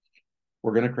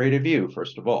 We're going to create a view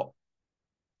first of all.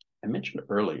 I mentioned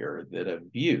earlier that a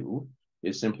view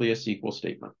is simply a SQL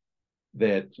statement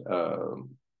that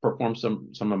performs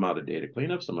some amount of data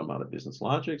cleanup, some amount of business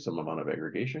logic, some amount of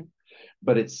aggregation,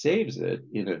 but it saves it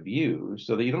in a view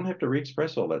so that you don't have to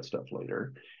re-express all that stuff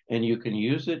later, and you can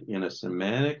use it in a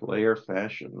semantic layer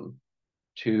fashion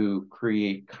to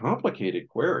create complicated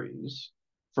queries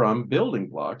from building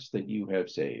blocks that you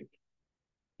have saved.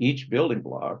 Each building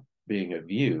block, being a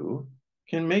view,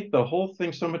 can make the whole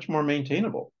thing so much more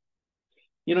maintainable.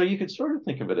 You could sort of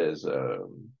think of it as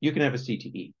you can have a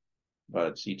CTE,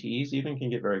 but CTEs even can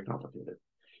get very complicated.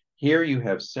 Here you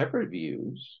have separate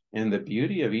views, and the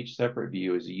beauty of each separate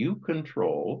view is you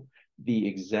control the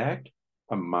exact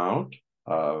amount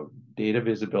of data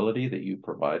visibility that you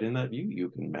provide in that view. You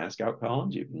can mask out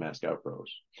columns, you can mask out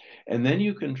rows. And then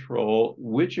you control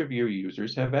which of your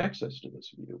users have access to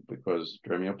this view, because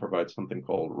Dremio provides something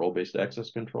called role-based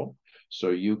access control. So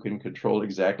you can control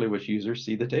exactly which users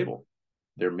see the table.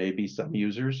 There may be some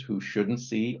users who shouldn't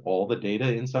see all the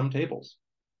data in some tables.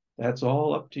 That's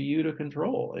all up to you to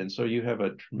control. And so you have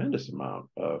a tremendous amount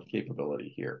of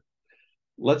capability here.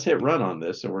 Let's hit run on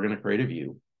this. So we're going to create a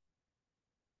view.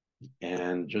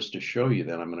 And just to show you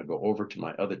that, I'm going to go over to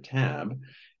my other tab.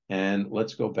 And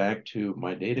let's go back to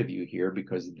my data view here,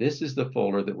 because this is the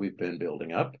folder that we've been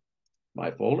building up.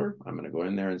 My folder, I'm going to go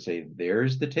in there and say,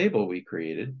 there's the table we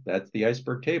created. That's the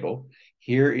Iceberg table.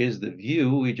 Here is the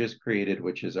view we just created,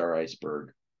 which is our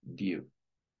Iceberg view.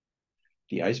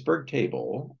 The Iceberg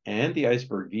table and the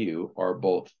Iceberg view are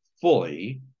both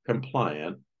fully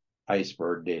compliant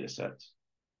Iceberg data sets.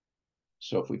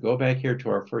 So if we go back here to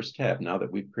our first tab, now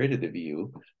that we've created the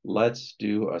view, let's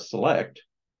do a select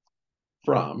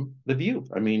from the view.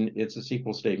 I mean, it's a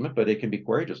SQL statement, but it can be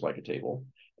queried just like a table.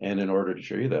 And in order to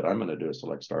show you that, I'm going to do a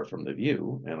select star from the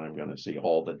view, and I'm going to see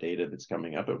all the data that's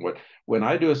coming up. And when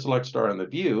I do a select star on the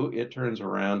view, it turns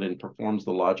around and performs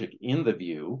the logic in the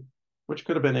view, which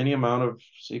could have been any amount of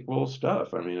SQL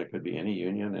stuff. I mean, it could be any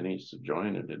union, any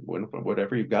subjoin, and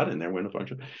whatever you've got in there, window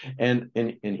function. And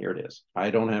here it is.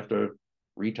 I don't have to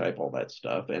retype all that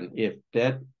stuff. And if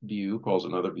that view calls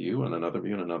another view and another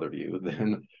view and another view,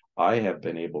 then I have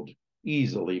been able to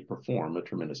easily perform a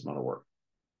tremendous amount of work.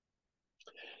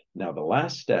 Now, the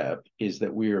last step is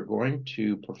that we are going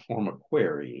to perform a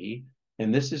query,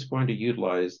 and this is going to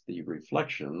utilize the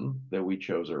reflection that we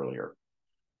chose earlier.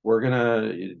 We're going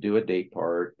to do a date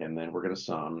part, and then we're going to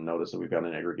sum. Notice that we've got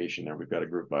an aggregation there. We've got a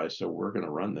group by, so we're going to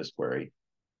run this query.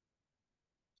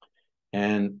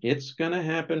 And it's going to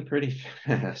happen pretty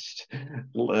fast.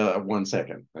 1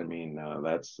 second. I mean,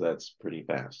 that's pretty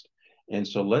fast. And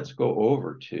so let's go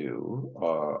over to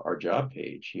our job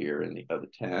page here in the other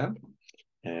tab.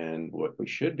 And what we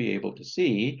should be able to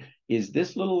see is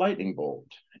this little lightning bolt.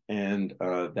 And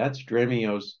that's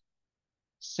Dremio's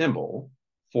symbol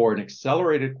for an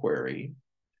accelerated query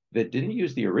that didn't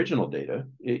use the original data.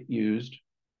 It used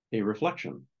a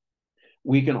reflection.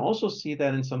 We can also see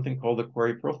that in something called the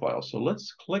query profile. So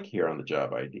let's click here on the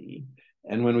job ID.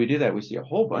 And when we do that, we see a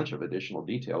whole bunch of additional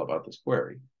detail about this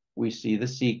query. We see the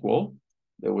SQL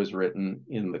that was written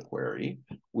in the query.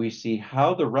 We see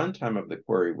how the runtime of the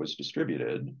query was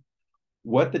distributed,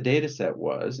 what the data set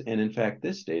was, and in fact,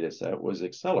 this data set was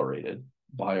accelerated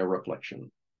by a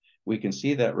reflection. We can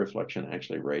see that reflection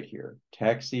actually right here,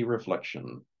 taxi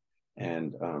reflection.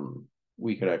 And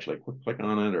we could actually click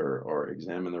on it or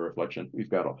examine the reflection. We've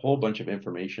got a whole bunch of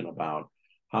information about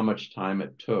how much time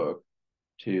it took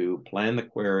to plan the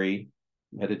query.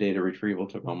 Metadata retrieval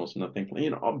took almost nothing.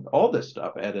 You know, all this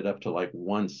stuff added up to like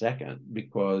 1 second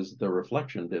because the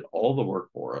reflection did all the work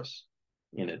for us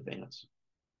in advance.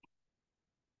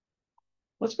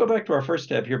 Let's go back to our first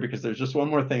tab here because there's just one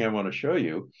more thing I want to show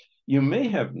you. You may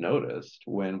have noticed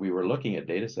when we were looking at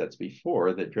data sets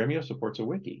before that Dremio supports a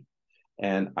wiki.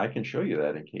 And I can show you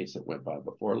that in case it went by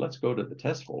before. Let's go to the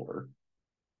test folder.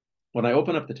 When I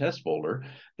open up the test folder,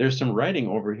 there's some writing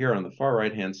over here on the far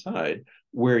right-hand side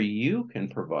where you can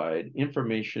provide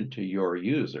information to your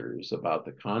users about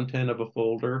the content of a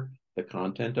folder, the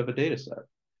content of a data set.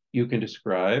 You can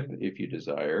describe, if you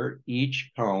desire,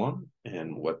 each column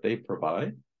and what they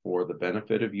provide for the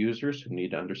benefit of users who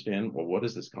need to understand, well, what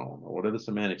is this column or what are the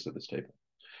semantics of this table?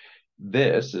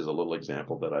 This is a little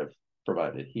example that I've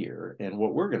provided here. And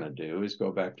what we're going to do is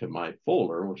go back to my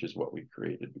folder, which is what we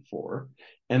created before.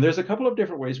 And there's a couple of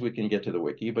different ways we can get to the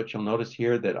wiki, but you'll notice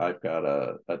here that I've got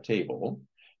a table.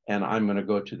 And I'm going to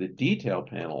go to the detail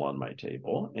panel on my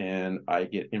table, and I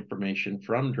get information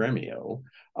from Dremio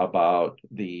about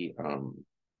the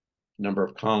number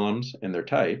of columns and their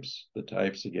types. The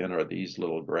types, again, are these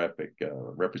little graphic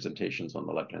representations on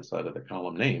the left-hand side of the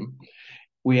column name.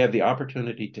 We have the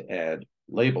opportunity to add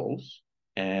labels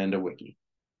and a wiki.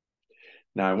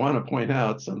 Now, I want to point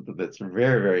out something that's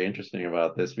very, very interesting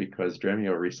about this because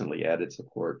Dremio recently added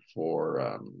support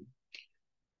for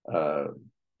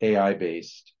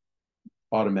AI-based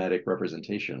automatic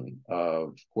representation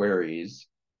of queries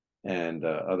and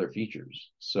other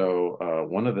features. So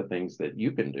one of the things that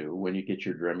you can do when you get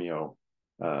your Dremio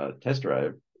test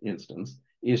drive instance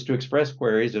is to express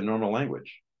queries in normal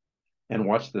language and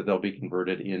watch that they'll be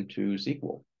converted into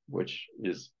SQL, which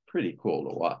is pretty cool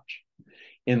to watch.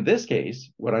 In this case,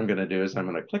 what I'm going to do is I'm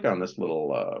going to click on this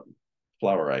little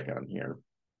flower icon here.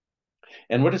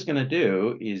 And what it's going to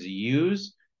do is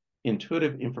use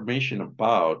intuitive information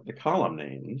about the column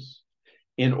names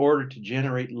in order to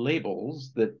generate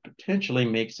labels that potentially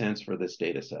make sense for this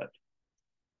data set.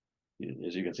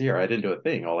 As you can see here, I didn't do a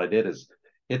thing. All I did is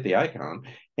hit the icon,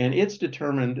 and it's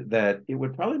determined that it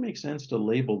would probably make sense to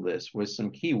label this with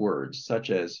some keywords such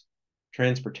as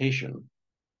transportation,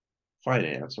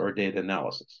 finance, or data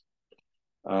analysis.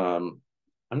 I'm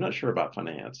not sure about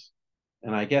finance,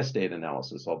 and I guess data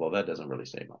analysis, although that doesn't really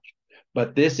say much.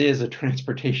 But this is a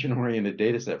transportation-oriented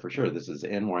data set for sure. This is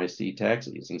NYC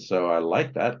taxis, and so I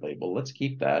like that label. Let's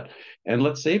keep that, and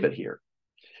let's save it here.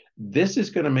 This is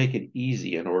going to make it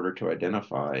easy in order to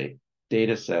identify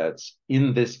data sets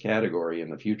in this category in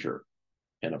the future.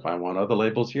 And if I want other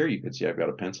labels here, you can see I've got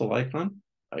a pencil icon.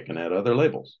 I can add other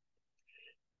labels.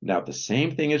 Now, the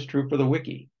same thing is true for the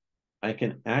wiki. I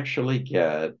can actually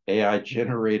get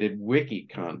AI-generated wiki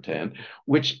content,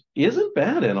 which isn't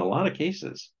bad in a lot of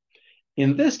cases.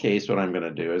 In this case, what I'm going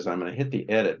to do is I'm going to hit the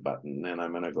edit button, and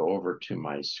I'm going to go over to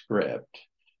my script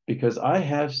because I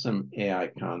have some I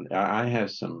have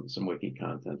some wiki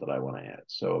content that I want to add.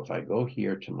 So if I go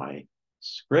here to my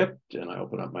script and I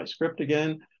open up my script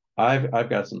again, I've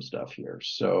got some stuff here.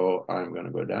 So I'm going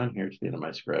to go down here to the end of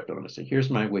my script. I'm going to say, here's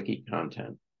my wiki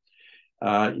content.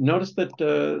 Notice that,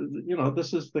 you know,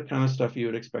 this is the kind of stuff you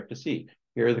would expect to see.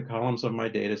 Here are the columns of my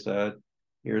data set.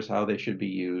 Here's how they should be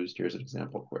used. Here's an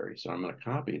example query. So I'm going to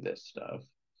copy this stuff,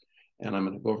 and I'm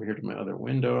going to go over here to my other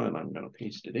window, and I'm going to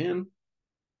paste it in.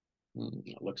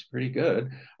 It looks pretty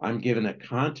good. I'm giving a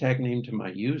contact name to my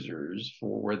users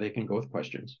for where they can go with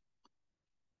questions.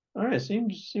 All right,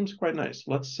 seems quite nice.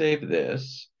 Let's save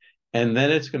this, and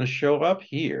then it's going to show up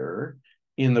here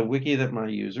in the wiki that my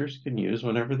users can use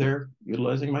whenever they're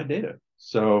utilizing my data.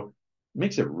 So it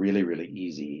makes it really, really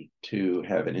easy to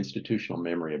have an institutional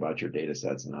memory about your data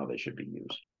sets and how they should be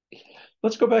used.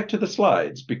 Let's go back to the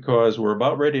slides because we're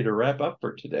about ready to wrap up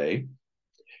for today.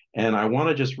 And I want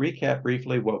to just recap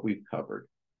briefly what we've covered.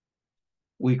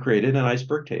 We created an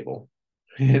iceberg table.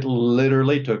 It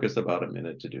literally took us about a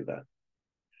minute to do that.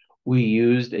 We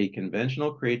used a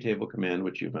conventional create table command,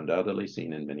 which you've undoubtedly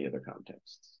seen in many other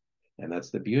contexts. And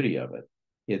that's the beauty of it.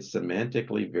 It's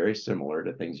semantically very similar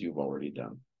to things you've already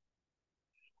done.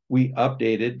 We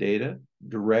updated data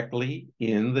directly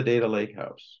in the data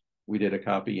lakehouse. We did a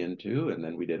copy into, and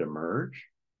then we did a merge.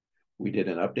 We did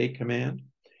an update command.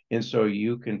 And so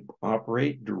you can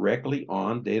operate directly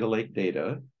on data lake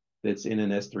data that's in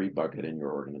an S3 bucket in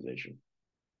your organization.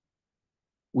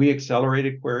 We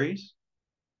accelerated queries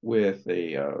with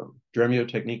a Dremio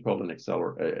technique called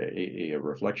a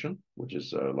reflection, which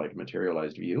is like a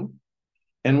materialized view.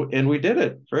 And we did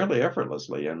it fairly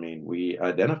effortlessly. I mean, we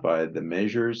identified the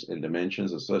measures and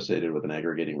dimensions associated with an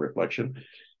aggregating reflection.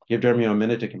 Give Dremio a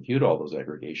minute to compute all those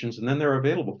aggregations, and then they're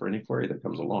available for any query that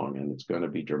comes along. And it's going to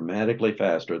be dramatically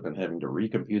faster than having to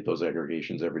recompute those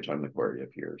aggregations every time the query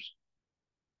appears.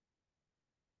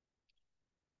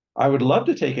 I would love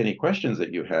to take any questions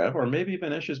that you have, or maybe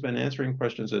Vinesh has been answering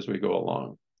questions as we go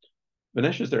along.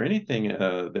 Vinesh, is there anything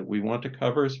that we want to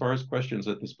cover as far as questions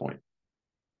at this point?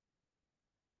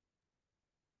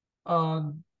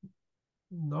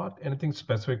 Not anything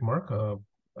specific, Mark.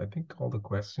 I think all the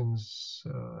questions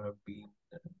have been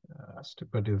asked,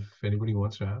 but if anybody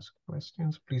wants to ask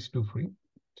questions, please feel free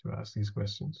to ask these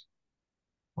questions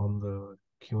on the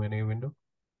Q&A window.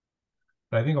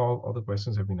 But I think all the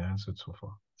questions have been answered so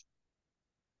far.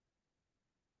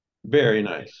 Very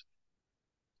nice.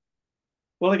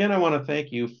 Well, again, I want to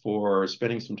thank you for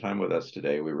spending some time with us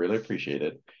today. We really appreciate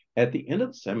it. At the end of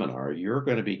the seminar, you're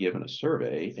going to be given a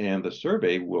survey, and the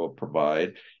survey will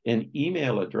provide an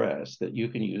email address that you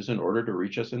can use in order to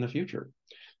reach us in the future.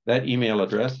 That email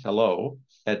address,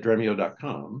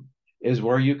 hello@dremio.com, is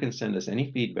where you can send us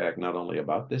any feedback, not only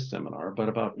about this seminar, but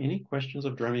about any questions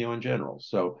of Dremio in general.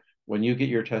 So when you get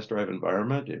your test drive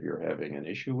environment, if you're having an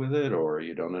issue with it or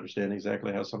you don't understand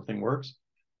exactly how something works,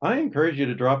 I encourage you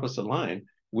to drop us a line.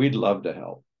 We'd love to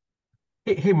help.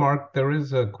 Hey, Mark, there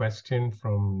is a question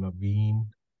from Naveen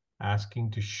asking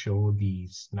to show the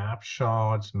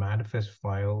snapshots, manifest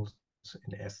files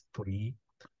in S3.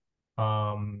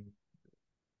 Um,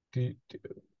 do, do,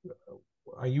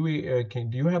 are you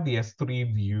do you have the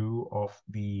S3 view of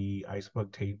the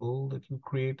iceberg table that you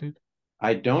created?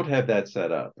 I don't have that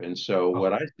set up. And so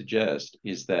what Okay. I suggest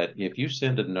is that if you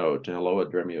send a note to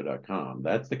hello@dremio.com,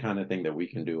 that's the kind of thing that we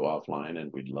can do offline,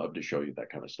 and we'd love to show you that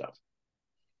kind of stuff.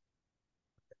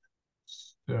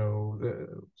 So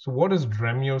what does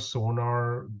Dremio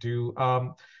Sonar do?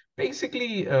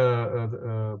 Basically,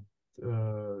 there's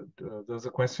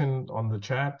a question on the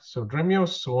chat. So Dremio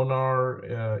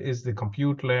Sonar is the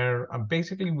compute layer.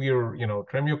 Basically,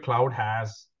 Dremio Cloud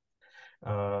has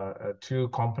two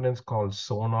components called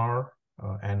Sonar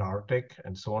and Arctic.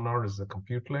 And Sonar is the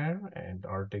compute layer, and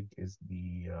Arctic is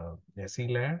the SE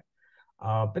layer.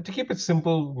 But to keep it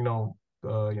simple,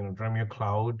 Dremio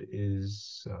Cloud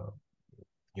is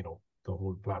the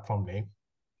whole platform name.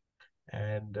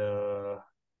 And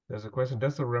there's a question,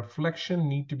 does the reflection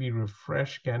need to be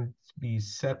refreshed? Can be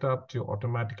set up to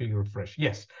automatically refresh?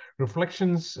 Yes,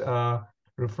 reflections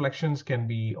can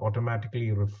be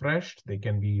automatically refreshed. They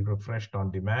can be refreshed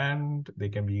on demand. They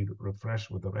can be refreshed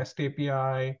with the REST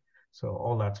API. So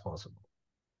all that's possible.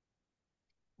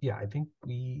 Yeah, I think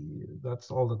that's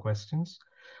all the questions.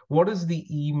 What is the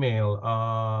email?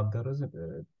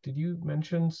 Did you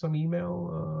mention some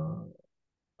email?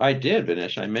 I did,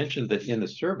 Vinesh. I mentioned that in the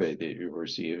survey that you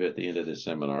receive at the end of this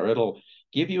seminar, it'll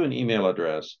give you an email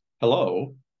address,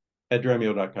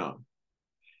 hello@dremio.com.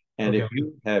 And if Okay.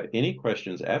 you have any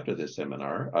questions after this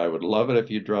seminar, I would love it if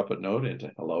you drop a note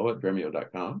into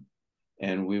hello@dremio.com,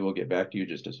 and we will get back to you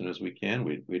just as soon as we can.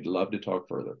 We'd love to talk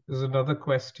further. There's another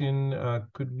question.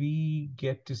 Could we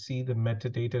get to see the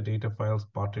metadata data files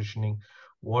partitioning?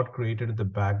 What created the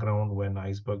background when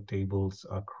Iceberg tables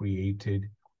are created?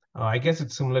 I guess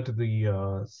it's similar to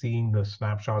the seeing the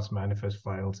snapshots manifest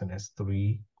files in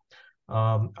S3.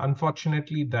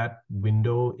 Unfortunately, that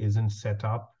window isn't set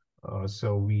up,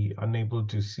 so we unable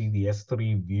to see the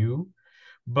S3 view.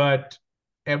 But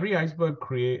every Iceberg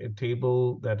create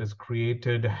table that is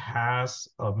created has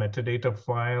a metadata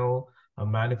file, a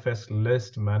manifest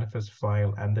list, manifest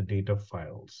file, and the data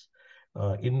files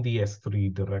in the S3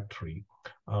 directory.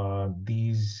 All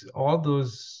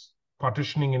those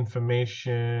partitioning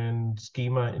information,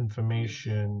 schema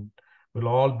information will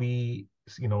all be,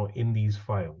 in these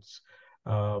files.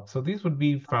 So these would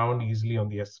be found easily on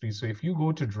the S3. So if you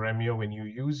go to Dremio, when you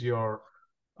use your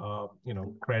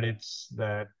credits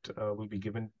that will be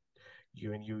given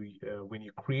you when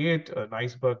you create an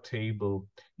iceberg table,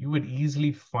 you would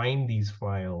easily find these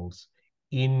files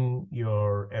in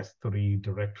your S3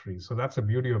 directory. So that's the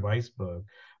beauty of Iceberg.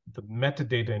 The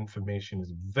metadata information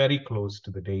is very close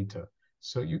to the data.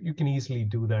 So you can easily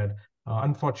do that.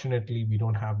 Unfortunately, we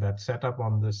don't have that set up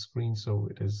on the screen, so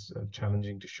it is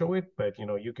challenging to show it. But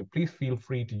you can please feel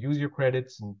free to use your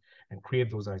credits and create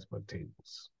those iceberg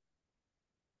tables.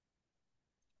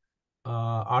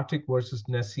 Arctic versus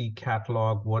Nessie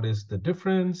catalog, what is the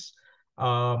difference?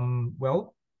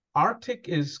 Well, Arctic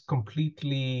is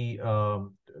completely,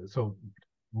 so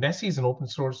Nessie is an open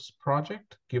source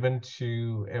project given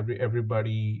to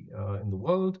everybody in the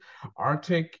world.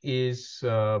 Arctic is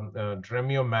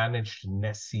Dremio managed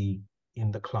Nessie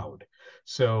in the cloud.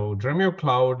 So Dremio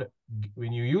Cloud,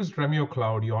 when you use Dremio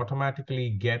Cloud, you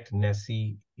automatically get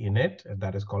Nessie in it, and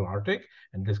that is called Arctic,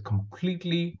 and it is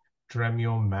completely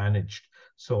Dremio managed.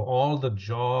 So all the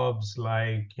jobs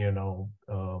like,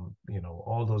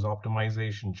 all those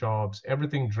optimization jobs,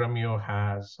 everything Dremio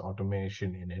has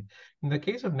automation in it. In the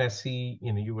case of Nessie,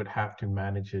 you would have to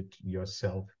manage it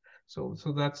yourself. So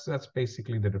that's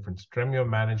basically the difference. Dremio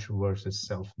managed versus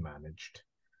self-managed.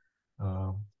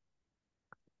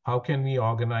 How can we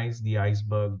organize the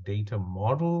iceberg data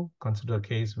model? Consider a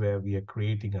case where we are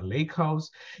creating a lakehouse.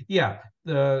 Yeah,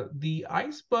 the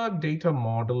iceberg data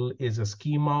model is a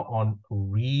schema on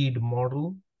read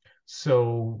model.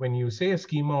 So when you say a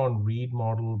schema on read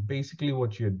model, basically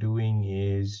what you're doing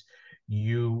is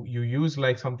you use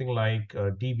like something like a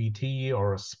DBT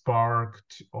or a Spark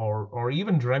or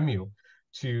even Dremio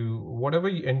to whatever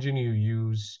engine you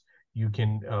use. You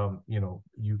can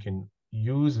you can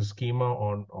use a schema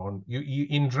on you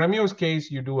in Dremio's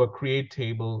case, you do a create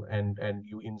table and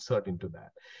you insert into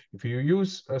that. If you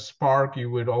use a Spark, you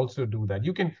would also do that.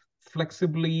 You can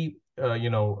flexibly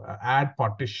add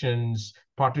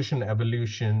partition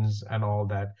evolutions and all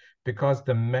that, because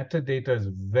the metadata is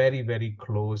very, very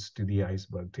close to the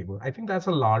iceberg table. I think that's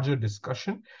a larger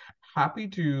discussion. Happy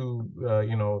to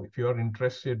if you're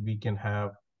interested, we can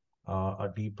have a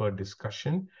deeper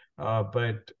discussion.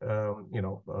 But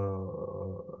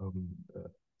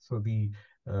so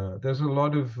there's a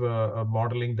lot of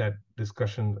modeling that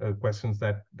discussion questions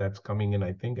that's coming in.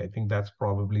 I think that's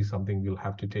probably something we'll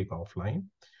have to take offline.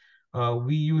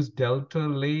 We use Delta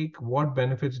Lake. What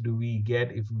benefits do we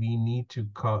get if we need to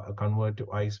convert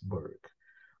to Iceberg?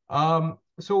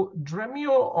 So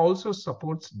Dremio also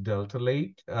supports Delta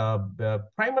Lake,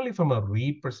 primarily from a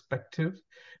read perspective.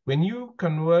 When you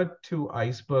convert to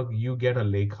Iceberg, you get a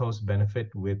Lakehouse benefit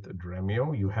with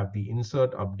Dremio. You have the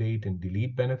insert, update, and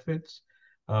delete benefits.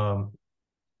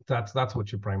 That's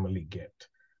what you primarily get.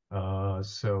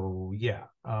 So yeah,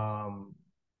 I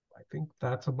think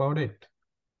that's about it.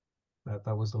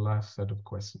 That was the last set of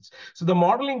questions. So the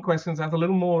modeling questions, that's a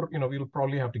little more, we'll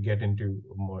probably have to get into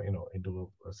more,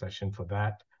 into a session for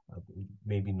that.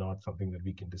 Maybe not something that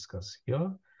we can discuss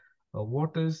here.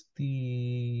 What is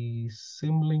the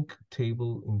symlink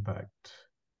table impact?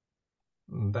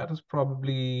 That is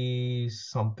probably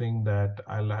something that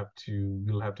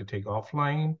we'll have to take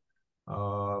offline.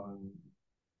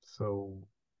 So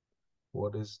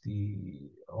what is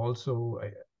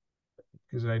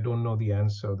because I don't know the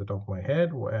answer at the top of my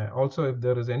head. Also, if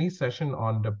there is any session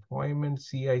on deployment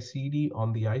CI/CD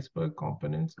on the Iceberg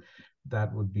components,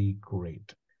 that would be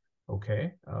great.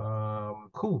 Okay,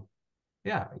 cool.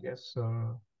 Yeah, I guess.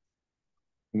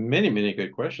 Many, many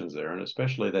good questions there, and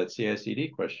especially that CI/CD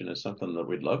question is something that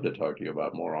we'd love to talk to you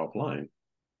about more offline.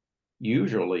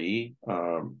 Usually,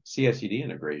 CI/CD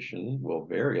integration will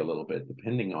vary a little bit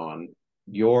depending on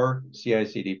your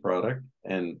CI/CD product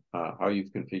and how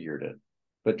you've configured it.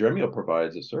 But Dremio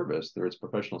provides a service through its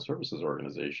professional services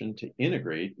organization to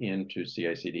integrate into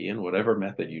CI/CD in whatever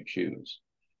method you choose.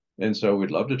 And so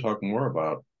we'd love to talk more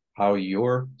about how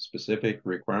your specific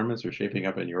requirements are shaping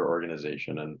up in your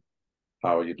organization and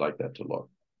how you'd like that to look.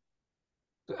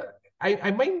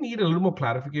 I might need a little more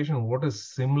clarification on what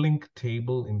is symlink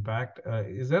table impact.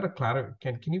 Is that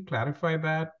can you clarify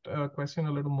that question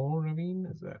a little more,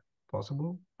 Naveen? Is that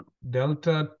possible?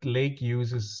 Delta Lake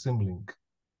uses symlink.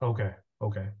 Okay.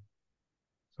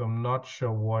 So I'm not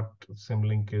sure what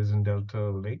symlink is in Delta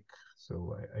Lake.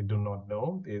 So I do not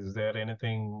know. Is there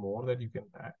anything more that you can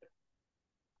add?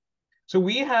 So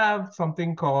we have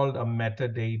something called a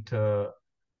metadata.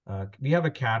 We have a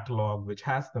catalog which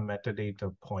has the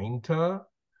metadata pointer.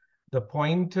 The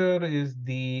pointer is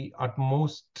the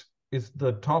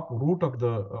top root of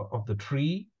the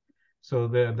tree. So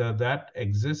that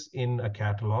exists in a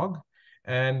catalog.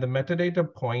 And the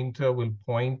metadata pointer will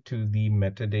point to the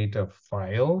metadata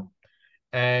file.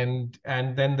 And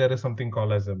then there is something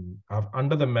called as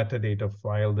under the metadata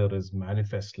file, there is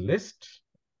manifest list,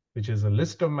 which is a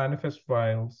list of manifest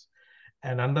files.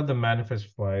 And under the manifest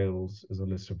files is a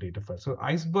list of data files. So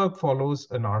Iceberg follows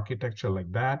an architecture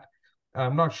like that.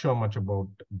 I'm not sure much about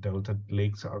Delta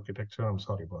Lake's architecture. I'm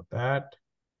sorry about that.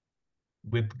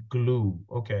 With glue.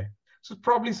 Okay. So it's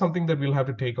probably something that we'll have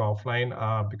to take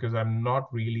offline because I'm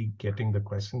not really getting the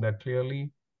question that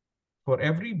clearly. For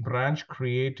every branch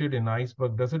created in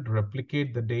Iceberg, does it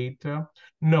replicate the data?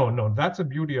 No, no, that's the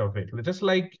beauty of it. Just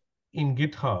like in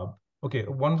GitHub, okay,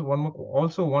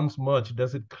 once merged,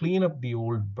 does it clean up the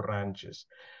old branches?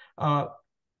 Uh,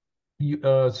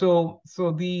 so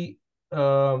the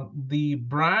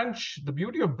branch, the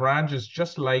beauty of branch is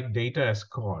just like data as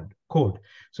code.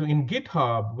 So in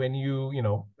GitHub, when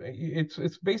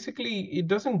it's basically, it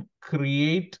doesn't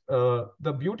create,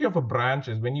 the beauty of a branch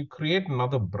is when you create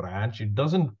another branch, it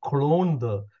doesn't clone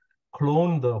the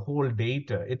whole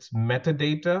data. It's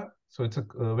metadata. So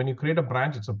when you create a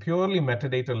branch, it's a purely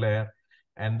metadata layer,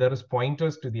 and there is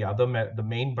pointers to the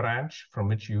main branch from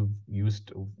which you've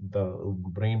used the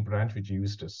brain branch which you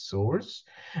used as source.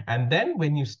 And then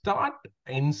when you start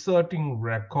inserting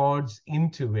records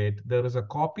into it, there is a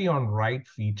copy on write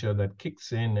feature that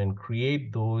kicks in and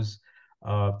create those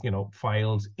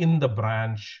files in the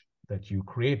branch that you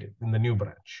created in the new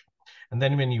branch. And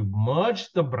then when you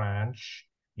merge the branch,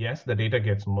 yes, the data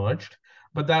gets merged,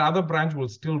 but that other branch will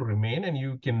still remain, and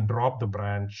you can drop the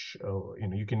branch.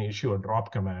 You can issue a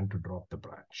drop command to drop the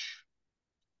branch.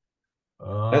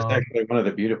 That's Um, actually one of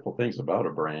the beautiful things about a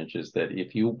branch is that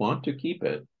if you want to keep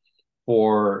it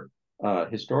for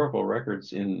historical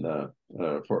records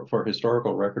for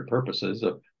historical record purposes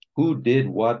of who did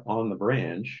what on the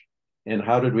branch and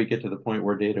how did we get to the point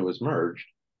where data was merged,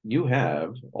 you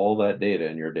have all that data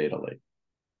in your data lake.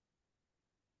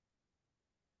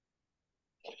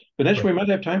 Dinesh, right. we might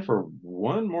have time for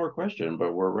one more question,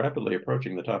 but we're rapidly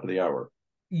approaching the top of the hour.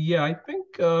 Yeah, I think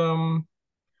so.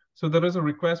 There is a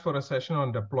request for a session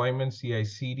on deployment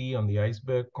CI/CD on the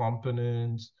Iceberg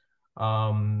components.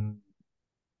 Um,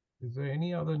 Is there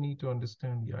any other need to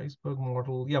understand the iceberg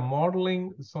model? Yeah,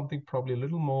 modeling is something probably a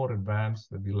little more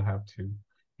advanced that we'll have to,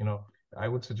 you know, I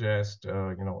would suggest,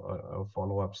 a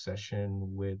follow-up session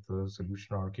with a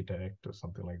solution architect or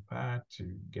something like that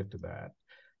to get to that.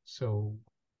 So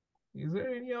is there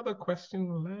any other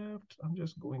question left? I'm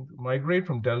just going to migrate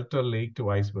from Delta Lake to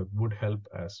Iceberg would help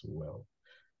as well.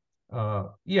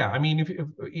 Yeah, I mean, if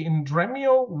in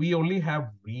Dremio, we only have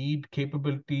read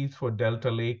capabilities for Delta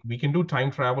Lake. We can do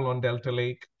time travel on Delta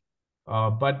Lake,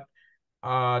 but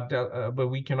but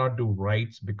we cannot do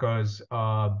writes because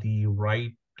the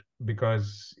write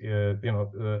because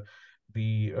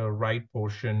the write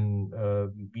portion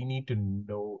we need to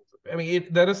know. I mean,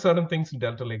 there are certain things in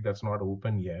Delta Lake that's not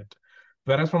open yet.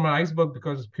 Whereas from an Iceberg,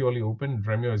 because it's purely open,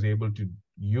 Dremio is able to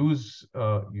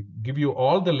give you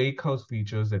all the Lakehouse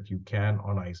features that you can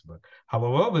on Iceberg.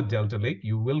 However, with Delta Lake,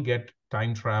 you will get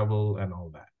time travel and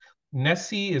all that.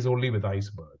 Nessie is only with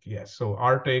Iceberg. Yes. So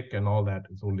Arctic and all that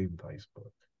is only with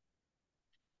Iceberg.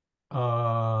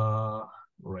 Uh,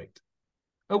 right.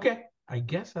 Okay. I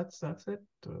guess that's it.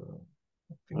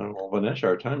 I think. Well, Dinesh,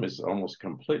 our time is almost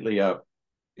completely up.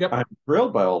 I'm Yep.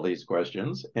 thrilled by all these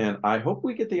questions, and I hope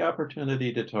we get the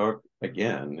opportunity to talk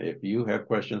again if you have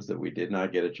questions that we did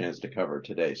not get a chance to cover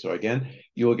today. So again,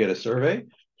 you will get a survey.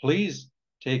 Please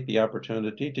take the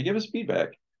opportunity to give us feedback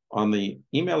on the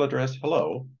email address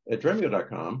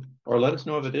hello@dremio.com, or let us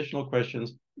know of additional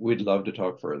questions. We'd love to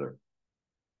talk further.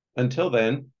 Until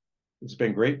then, it's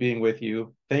been great being with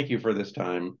you. Thank you for this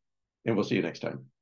time, and we'll see you next time.